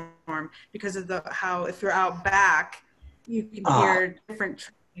rainstorm because of how if you're out back, you can hear different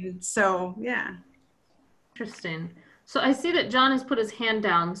trains. So yeah. Interesting. So I see that John has put his hand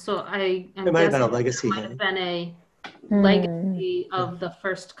down. So it might have been a legacy. Might have been a legacy of the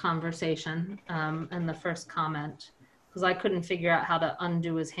first conversation and the first comment, because I couldn't figure out how to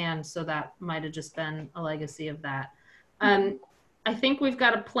undo his hand. So that might have just been a legacy of that. I think we've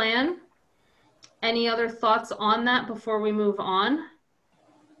got a plan. Any other thoughts on that before we move on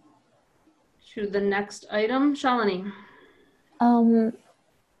to the next item? Shalini?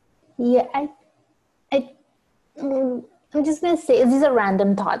 Yeah, I'm just going to say, these are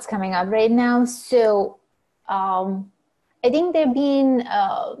random thoughts coming up right now. So I think there have been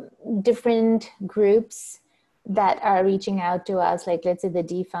different groups that are reaching out to us, like let's say the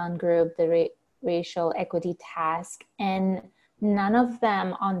Defund group, the Racial Equity Task, and none of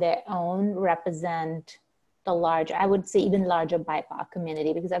them on their own represent the larger, I would say even larger BIPOC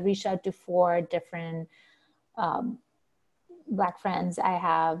community, because I've reached out to 4 different Black friends I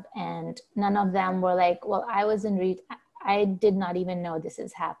have, and none of them were like, well, I did not even know this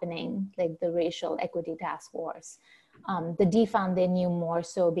is happening, like the Racial Equity Task Force. The Defund, they knew more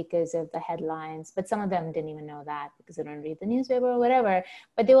so because of the headlines, but some of them didn't even know that because they don't read the newspaper or whatever.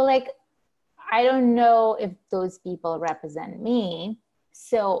 But they were like, I don't know if those people represent me.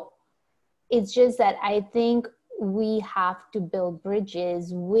 So it's just that I think we have to build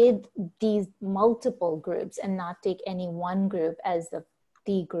bridges with these multiple groups and not take any one group as the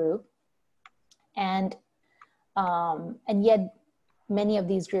group. And yet many of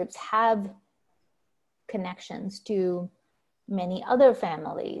these groups have connections to many other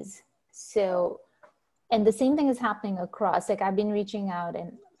families. So and the same thing is happening across. Like I've been reaching out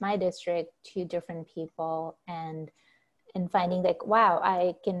in my district to different people and finding like, wow,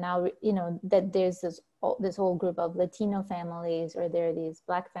 I can now, you know, that there's this whole group of Latino families, or there are these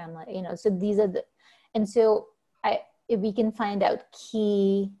Black families, you know, so these are the, and so if we can find out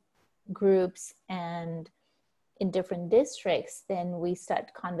key groups and in different districts, then we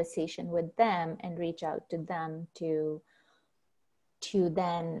start conversation with them and reach out to them to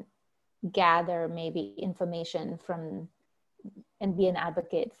then gather maybe information from and be an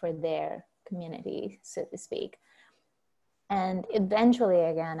advocate for their community, so to speak. And eventually,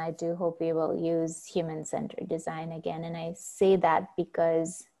 again, I do hope we will use human-centered design again. And I say that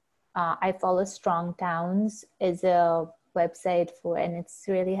because I follow Strong Towns as a website for, and it's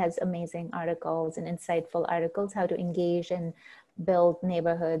really has amazing articles and insightful articles, how to engage and build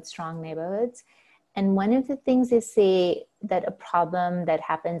neighborhoods, strong neighborhoods. And one of the things they say that a problem that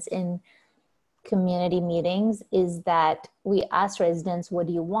happens in community meetings is that we ask residents, what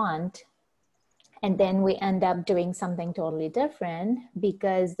do you want? And then we end up doing something totally different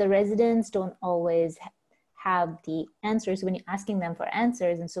because the residents don't always have the answers. When you're asking them for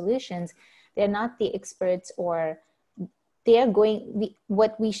answers and solutions, they're not the experts, or they're going,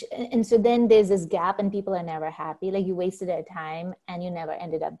 and so then there's this gap and people are never happy. Like you wasted their time and you never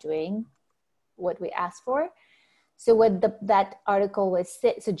ended up doing what we asked for. So what that article was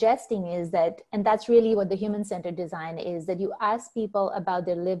suggesting is that, and that's really what the human-centered design is, that you ask people about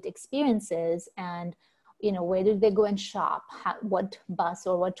their lived experiences and, you know, where do they go and shop? What bus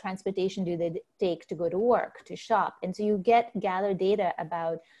or what transportation do they take to go to work, to shop? And so you gather data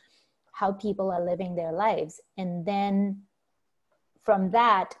about how people are living their lives. And then from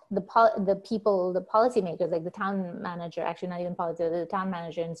that, the policymakers, like the town manager, actually not even the town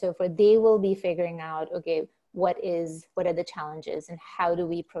manager and so forth, they will be figuring out, okay, what are the challenges and how do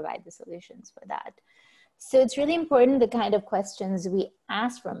we provide the solutions for that? So it's really important the kind of questions we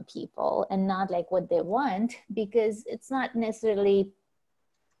ask from people and not like what they want, because it's not necessarily,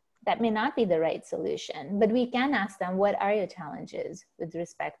 that may not be the right solution, but we can ask them, what are your challenges with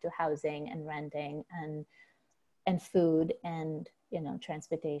respect to housing and renting and food and, you know,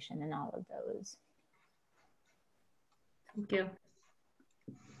 transportation and all of those. Thank you.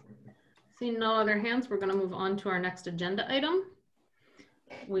 Seeing no other hands, we're going to move on to our next agenda item,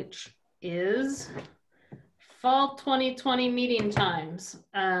 which is fall 2020 meeting times.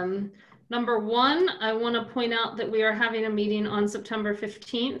 Number one, I want to point out that we are having a meeting on September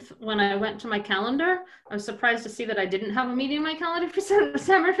 15th. When I went to my calendar, I was surprised to see that I didn't have a meeting in my calendar for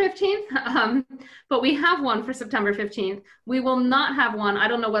September 15th, but we have one for September 15th. We will not have one. I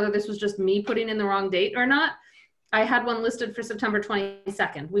don't know whether this was just me putting in the wrong date or not. I had one listed for September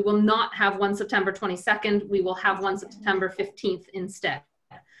 22nd. We will not have one September 22nd. We will have one September 15th instead.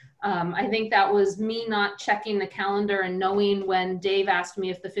 I think that was me not checking the calendar and knowing when Dave asked me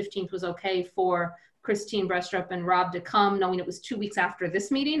if the 15th was okay for Christine Brestrup and Rob to come, knowing it was 2 weeks after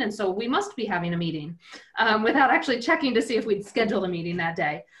this meeting. And so we must be having a meeting without actually checking to see if we'd scheduled a meeting that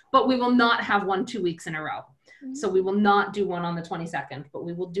day. But we will not have one 2 weeks in a row. So we will not do one on the 22nd, but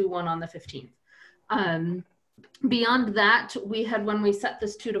we will do one on the 15th. Beyond that, we had, when we set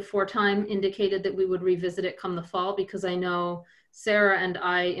this 2 to 4 time, indicated that we would revisit it come the fall, because I know Sarah and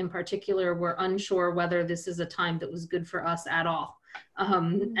I in particular were unsure whether this is a time that was good for us at all.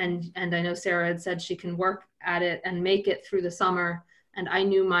 And I know Sarah had said she can work at it and make it through the summer. And I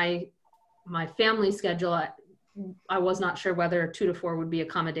knew my family schedule. I was not sure whether 2 to 4 would be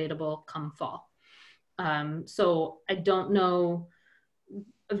accommodatable come fall. So I don't know.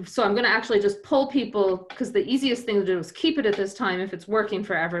 So I'm going to actually just pull people, because the easiest thing to do is keep it at this time if it's working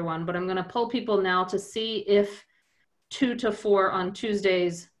for everyone. But I'm going to pull people now to see if 2 to 4 on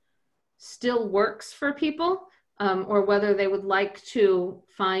Tuesdays still works for people, or whether they would like to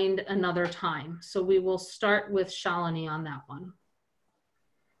find another time. So we will start with Shalini on that one.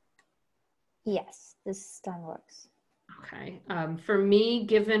 Yes, this time works. Okay. For me,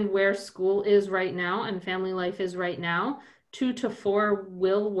 given where school is right now and family life is right now, 2 to 4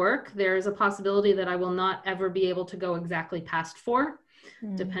 will work. There is a possibility that I will not ever be able to go exactly past 4,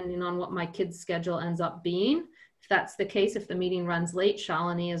 depending on what my kids' schedule ends up being. If that's the case, if the meeting runs late,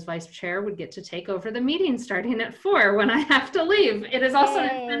 Shalini as vice chair would get to take over the meeting starting at 4 when I have to leave. It is also an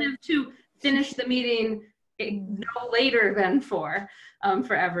incentive to finish the meeting no later than 4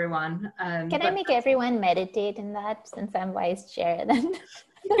 for everyone. Can I make everyone meditate in that, since I'm vice chair then?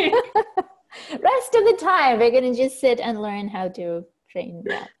 Rest of the time, we're going to just sit and learn how to train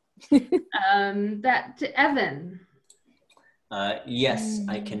that. Evan. Yes,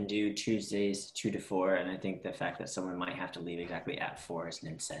 I can do Tuesdays 2 to 4, and I think the fact that someone might have to leave exactly at 4 is an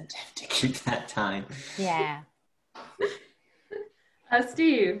incentive to keep that time. Yeah.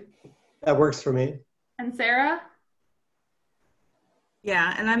 Steve That works for me. and Sarah?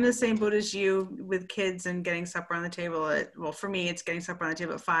 Yeah, and I'm the same boat as you with kids and getting supper on the table at, well, for me, it's getting supper on the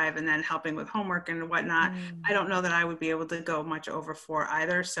table at 5 and then helping with homework and whatnot. I don't know that I would be able to go much over 4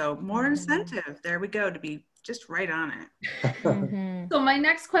 either. So more incentive. There we go, to be just right on it. So my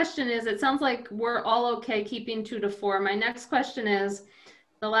next question is, it sounds like we're all okay keeping 2 to 4. My next question is,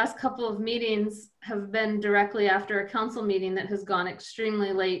 the last couple of meetings have been directly after a council meeting that has gone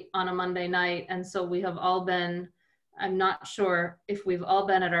extremely late on a Monday night. And so we have all been, I'm not sure if we've all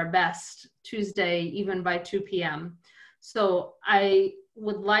been at our best Tuesday, even by 2 p.m. So I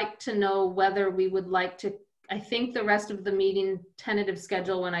would like to know whether we would like to, I think the rest of the meeting tentative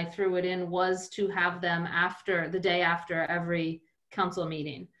schedule when I threw it in was to have them after, the day after every council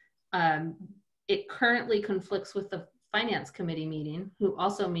meeting. It currently conflicts with the finance committee meeting, who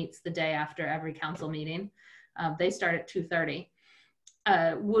also meets the day after every council meeting. They start at 2:30.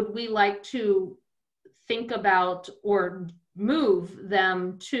 Would we like to think about or move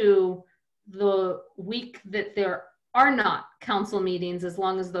them to the week that there are not council meetings, as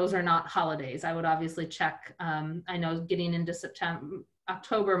long as those are not holidays? I would obviously check. I know getting into September,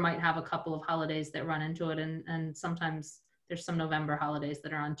 October might have a couple of holidays that run into it, and sometimes there's some November holidays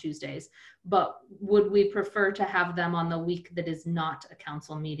that are on Tuesdays. But would we prefer to have them on the week that is not a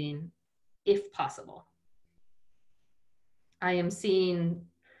council meeting, if possible? I am seeing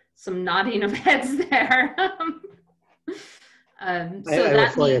some nodding of heads there. I will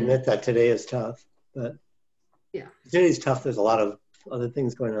fully admit that today is tough, but yeah, today's tough. There's a lot of other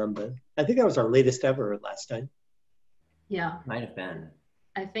things going on, but I think that was our latest ever last time. Yeah, Might have been.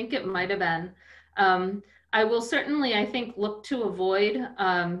 I think it might have been. I will certainly, I think, look to avoid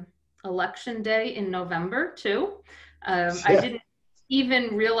election day in November too. I didn't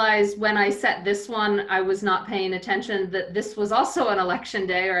even realize when I set this one, I was not paying attention that this was also an election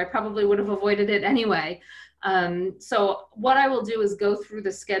day, or I probably would have avoided it anyway. So what I will do is go through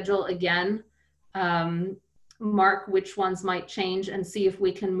the schedule again, mark which ones might change, and see if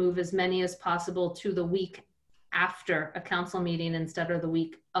we can move as many as possible to the week after a council meeting instead of the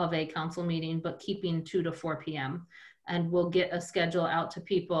week of a council meeting, but keeping 2 to 4 p.m. And we'll get a schedule out to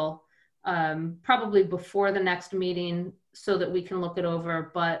people probably before the next meeting so that we can look it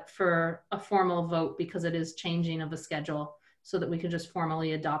over, but for a formal vote, because it is changing of a schedule, so that we can just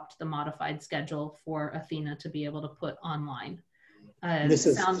formally adopt the modified schedule for Athena to be able to put online. This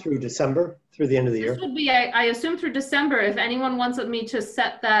is through December, through the end of the year? This would be, I assume, through December. If anyone wants me to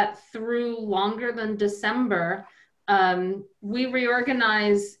set that through longer than December, we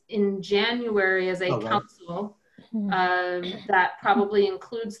reorganize in January as a council. That probably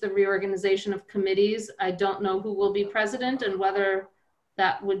includes the reorganization of committees. I don't know who will be president and whether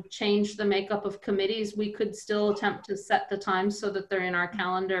that would change the makeup of committees. We could still attempt to set the times so that they're in our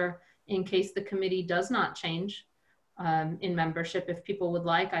calendar in case the committee does not change. In membership, if people would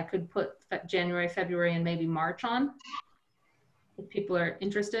like, I could put January, February, and maybe March on, if people are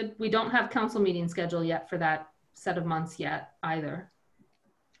interested. We don't have council meeting schedule yet for that set of months yet either.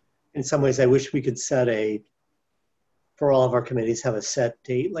 In some ways, I wish we could set for all of our committees, have a set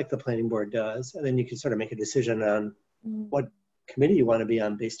date like the planning board does, and then you can sort of make a decision on what committee you want to be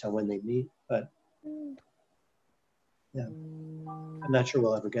on based on when they meet. But yeah, I'm not sure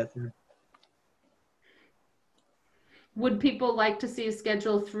we'll ever get there. Would people like to see a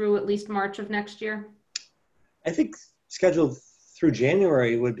schedule through at least March of next year? I think scheduled through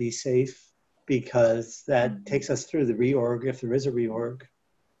January would be safe, because that takes us through the reorg, if there is a reorg.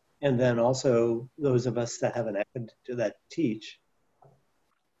 And then also those of us that have an ed that teach.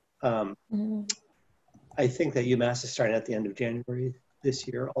 I think that UMass is starting at the end of January this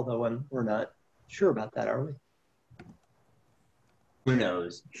year, although we're not sure about that, are we? Who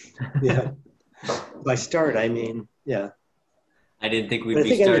knows? Yeah. By start, I mean, yeah. I didn't think we'd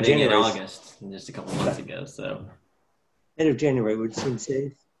be starting in August just a couple months ago, so. End of January would seem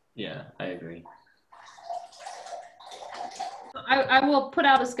safe. Yeah, I agree. I will put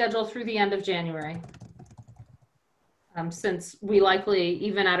out a schedule through the end of January. Since we likely,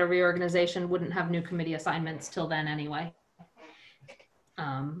 even at a reorganization, wouldn't have new committee assignments till then anyway.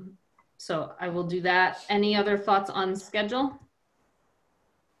 So I will do that. Any other thoughts on schedule?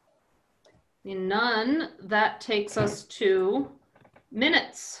 None. That takes us to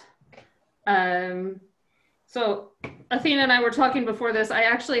minutes. So Athena and I were talking before this. I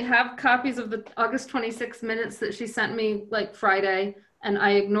actually have copies of the August 26th minutes that she sent me like Friday. and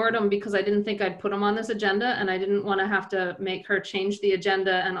I ignored them because I didn't think I'd put them on this agenda, and I didn't want to have to make her change the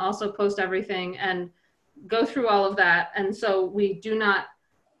agenda and also post everything and go through all of that. And so we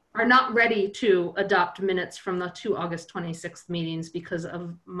are not ready to adopt minutes from the 2 August 26th meetings because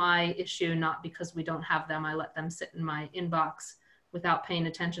of my issue, not because we don't have them. I let them sit in my inbox without paying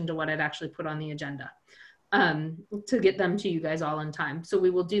attention to what I'd actually put on the agenda to get them to you guys all in time. So we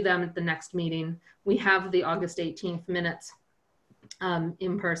will do them at the next meeting. We have the August 18th minutes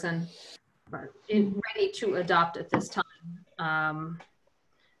in person, ready to adopt at this time.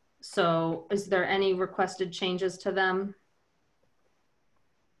 So is there any requested changes to them?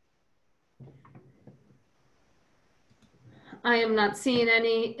 I am not seeing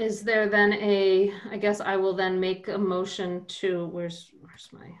any. Is there then I guess I will then make a motion to,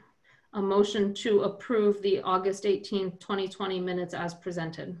 a motion to approve the August 18th, 2020 minutes as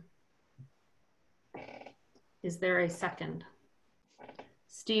presented. Is there a second?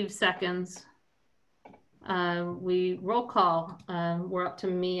 Steve seconds. We roll call. We're up to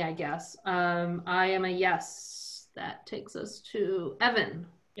me, I guess. I am a yes. That takes us to Evan.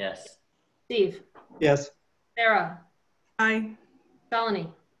 Yes. Steve. Yes. Sarah. Aye. Felony.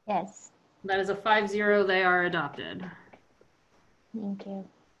 Yes. That is a 5-0. They are adopted. Thank you.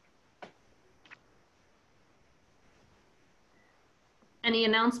 Any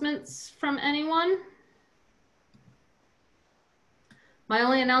announcements from anyone? My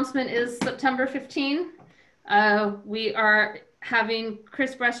only announcement is September 15. We are having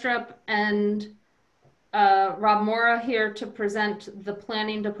Chris Brestrup and Rob Mora here to present the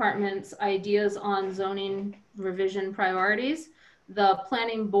planning department's ideas on zoning revision priorities. The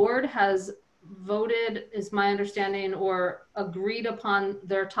planning board has voted, is my understanding, or agreed upon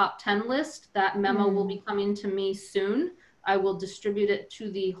their top 10 list. That memo will be coming to me soon. I will distribute it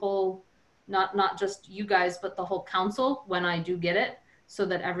to the whole, not just you guys, but the whole council when I do get it, so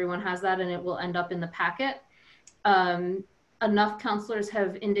that everyone has that and it will end up in the packet. Enough counselors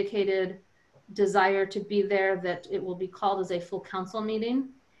have indicated desire to be there that it will be called as a full council meeting.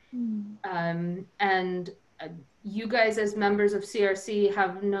 And you guys as members of CRC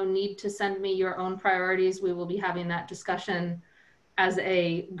have no need to send me your own priorities. We will be having that discussion as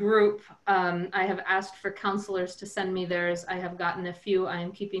a group. I have asked for counselors to send me theirs. I have gotten a few. I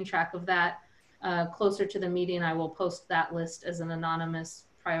am keeping track of that. Closer to the meeting, I will post that list as an anonymous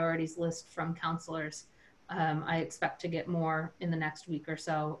priorities list from counselors. I expect to get more in the next week or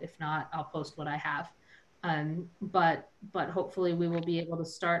so. If not, I'll post what I have. But hopefully we will be able to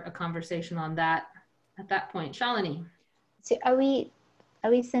start a conversation on that at that point. Shalini. So are we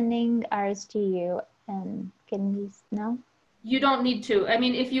sending ours to you, and can we know? You don't need to. I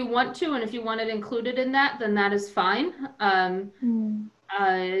mean, if you want to, and if you want it included in that, then that is fine.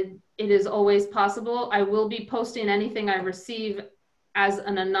 It is always possible. I will be posting anything I receive as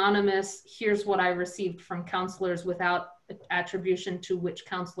an anonymous, here's what I received from counselors without attribution to which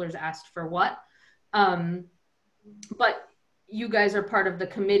counselors asked for what. But you guys are part of the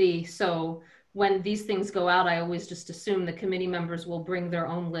committee, so when these things go out, I always just assume the committee members will bring their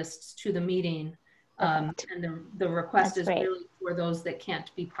own lists to the meeting. And the request is really for those that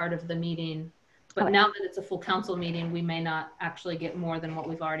can't be part of the meeting. But now that it's a full council meeting, we may not actually get more than what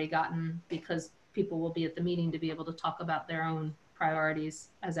we've already gotten, because people will be at the meeting to be able to talk about their own priorities,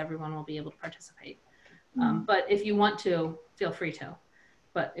 as everyone will be able to participate. But if you want to, feel free to,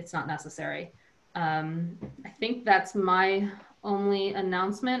 but it's not necessary. I think that's my only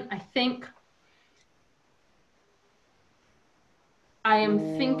announcement. I think I am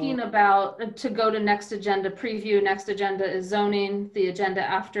thinking about, to go to next agenda preview. Next agenda is zoning. The agenda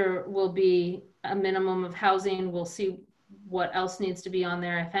after will be a minimum of housing. We'll see what else needs to be on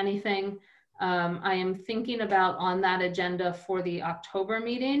there, if anything. I am thinking about on that agenda for the October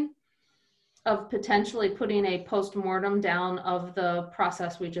meeting of potentially putting a post-mortem down of the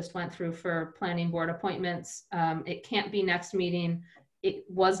process we just went through for planning board appointments. It can't be next meeting. It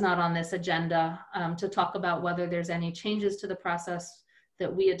was not on this agenda, to talk about whether there's any changes to the process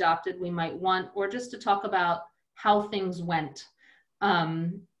that we adopted we might want, or just to talk about how things went.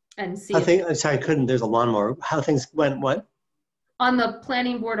 And see sorry, I couldn't, there's a lawnmower. How things went what? On the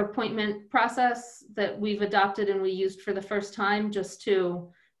planning board appointment process that we've adopted and we used for the first time, just to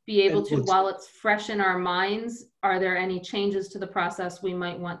be able to, while it's fresh in our minds, are there any changes to the process we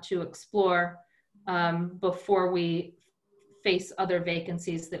might want to explore before we face other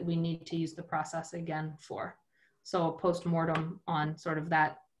vacancies that we need to use the process again for. So a post-mortem on sort of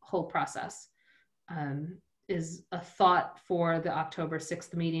that whole process is a thought for the October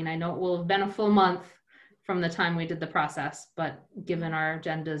 6th meeting. I know it will have been a full month from the time we did the process, but given our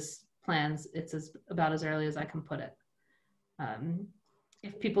agendas plans, it's about as early as I can put it.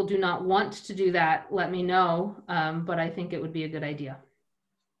 If people do not want to do that, let me know, but I think it would be a good idea.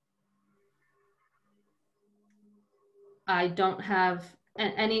 I don't have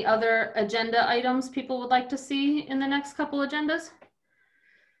any other agenda items people would like to see in the next couple agendas.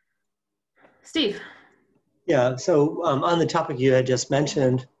 Steve. Yeah, so on the topic you had just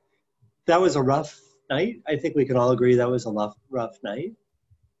mentioned, that was a rough night. I think we can all agree that was a rough night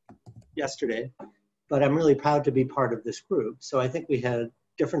yesterday, but I'm really proud to be part of this group. So I think we had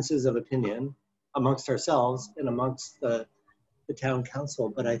differences of opinion amongst ourselves and amongst the town council,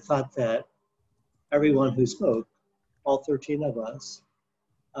 but I thought that everyone who spoke, all 13 of us,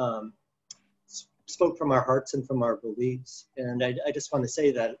 spoke from our hearts and from our beliefs. And I just want to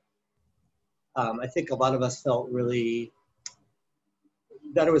say that I think a lot of us felt really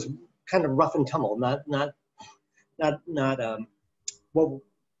that it was kind of rough and tumble, not well,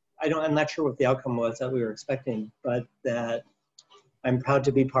 I'm not sure what the outcome was that we were expecting, but that I'm proud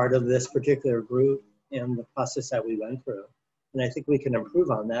to be part of this particular group and the process that we went through. And I think we can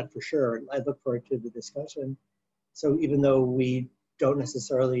improve on that for sure. I look forward to the discussion. So even though we don't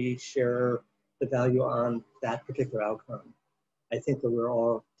necessarily share the value on that particular outcome, I think that we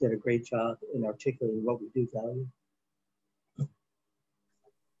all did a great job in articulating what we do value.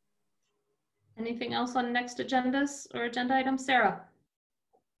 Anything else on next agendas or agenda items, Sarah?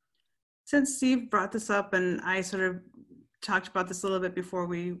 Since Steve brought this up and I sort of talked about this a little bit before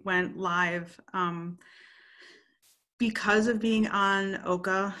we went live, because of being on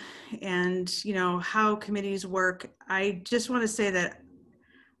OCA and how committees work, I just want to say that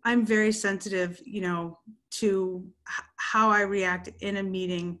I'm very sensitive, to how I react in a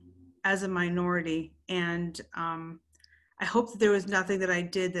meeting as a minority. And I hope that there was nothing that I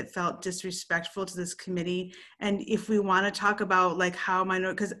did that felt disrespectful to this committee. And if we want to talk about like how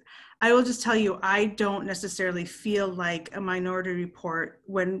minority, because I will just tell you, I don't necessarily feel like a minority report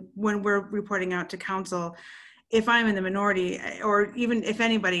when we're reporting out to council. If I'm in the minority, or even if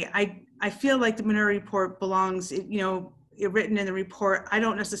anybody, I feel like the minority report belongs, written in the report. I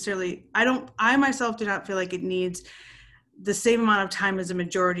myself do not feel like it needs the same amount of time as a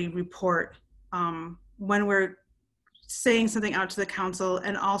majority report when we're saying something out to the council.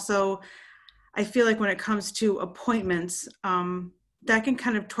 And also, I feel like when it comes to appointments, that can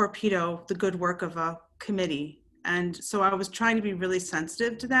kind of torpedo the good work of a committee. And so I was trying to be really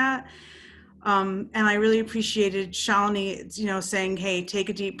sensitive to that. And I really appreciated Shalini, saying, hey, take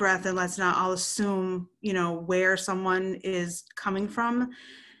a deep breath and let's not all assume, where someone is coming from.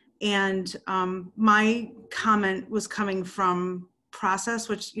 And my comment was coming from process,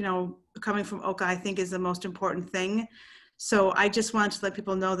 which, coming from OCA, I think is the most important thing. So I just wanted to let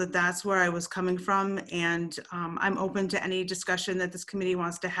people know that that's where I was coming from. And I'm open to any discussion that this committee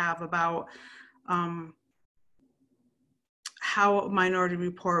wants to have about how a minority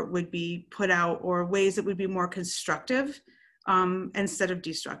report would be put out, or ways that would be more constructive instead of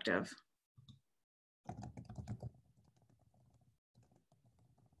destructive.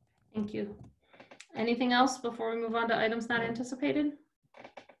 Thank you. Anything else before we move on to items not anticipated?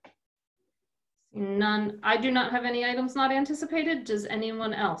 None. I do not have any items not anticipated. Does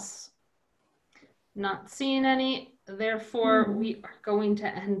anyone else? Not seeing any. Therefore, we are going to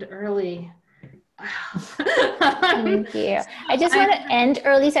end early. Thank you. I just want to end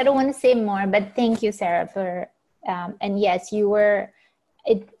early, so I don't want to say more, but thank you, Sarah, for, and yes,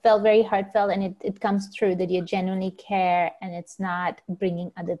 it felt very heartfelt, and it comes through that you genuinely care, and it's not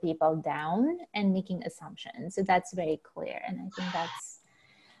bringing other people down and making assumptions. So that's very clear. And I think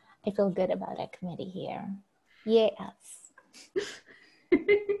I feel good about our committee here. Yay, us.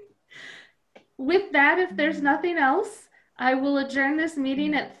 With that, if there's nothing else, I will adjourn this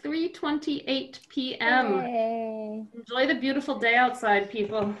meeting at 3:28 p.m. Yay. Enjoy the beautiful day outside,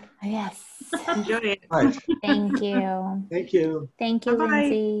 people. Yes. Enjoy it. Right. Thank you. Thank you. Thank you, Bye-bye.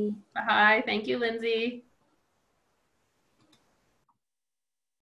 Lindsay. Bye. Thank you, Lindsay.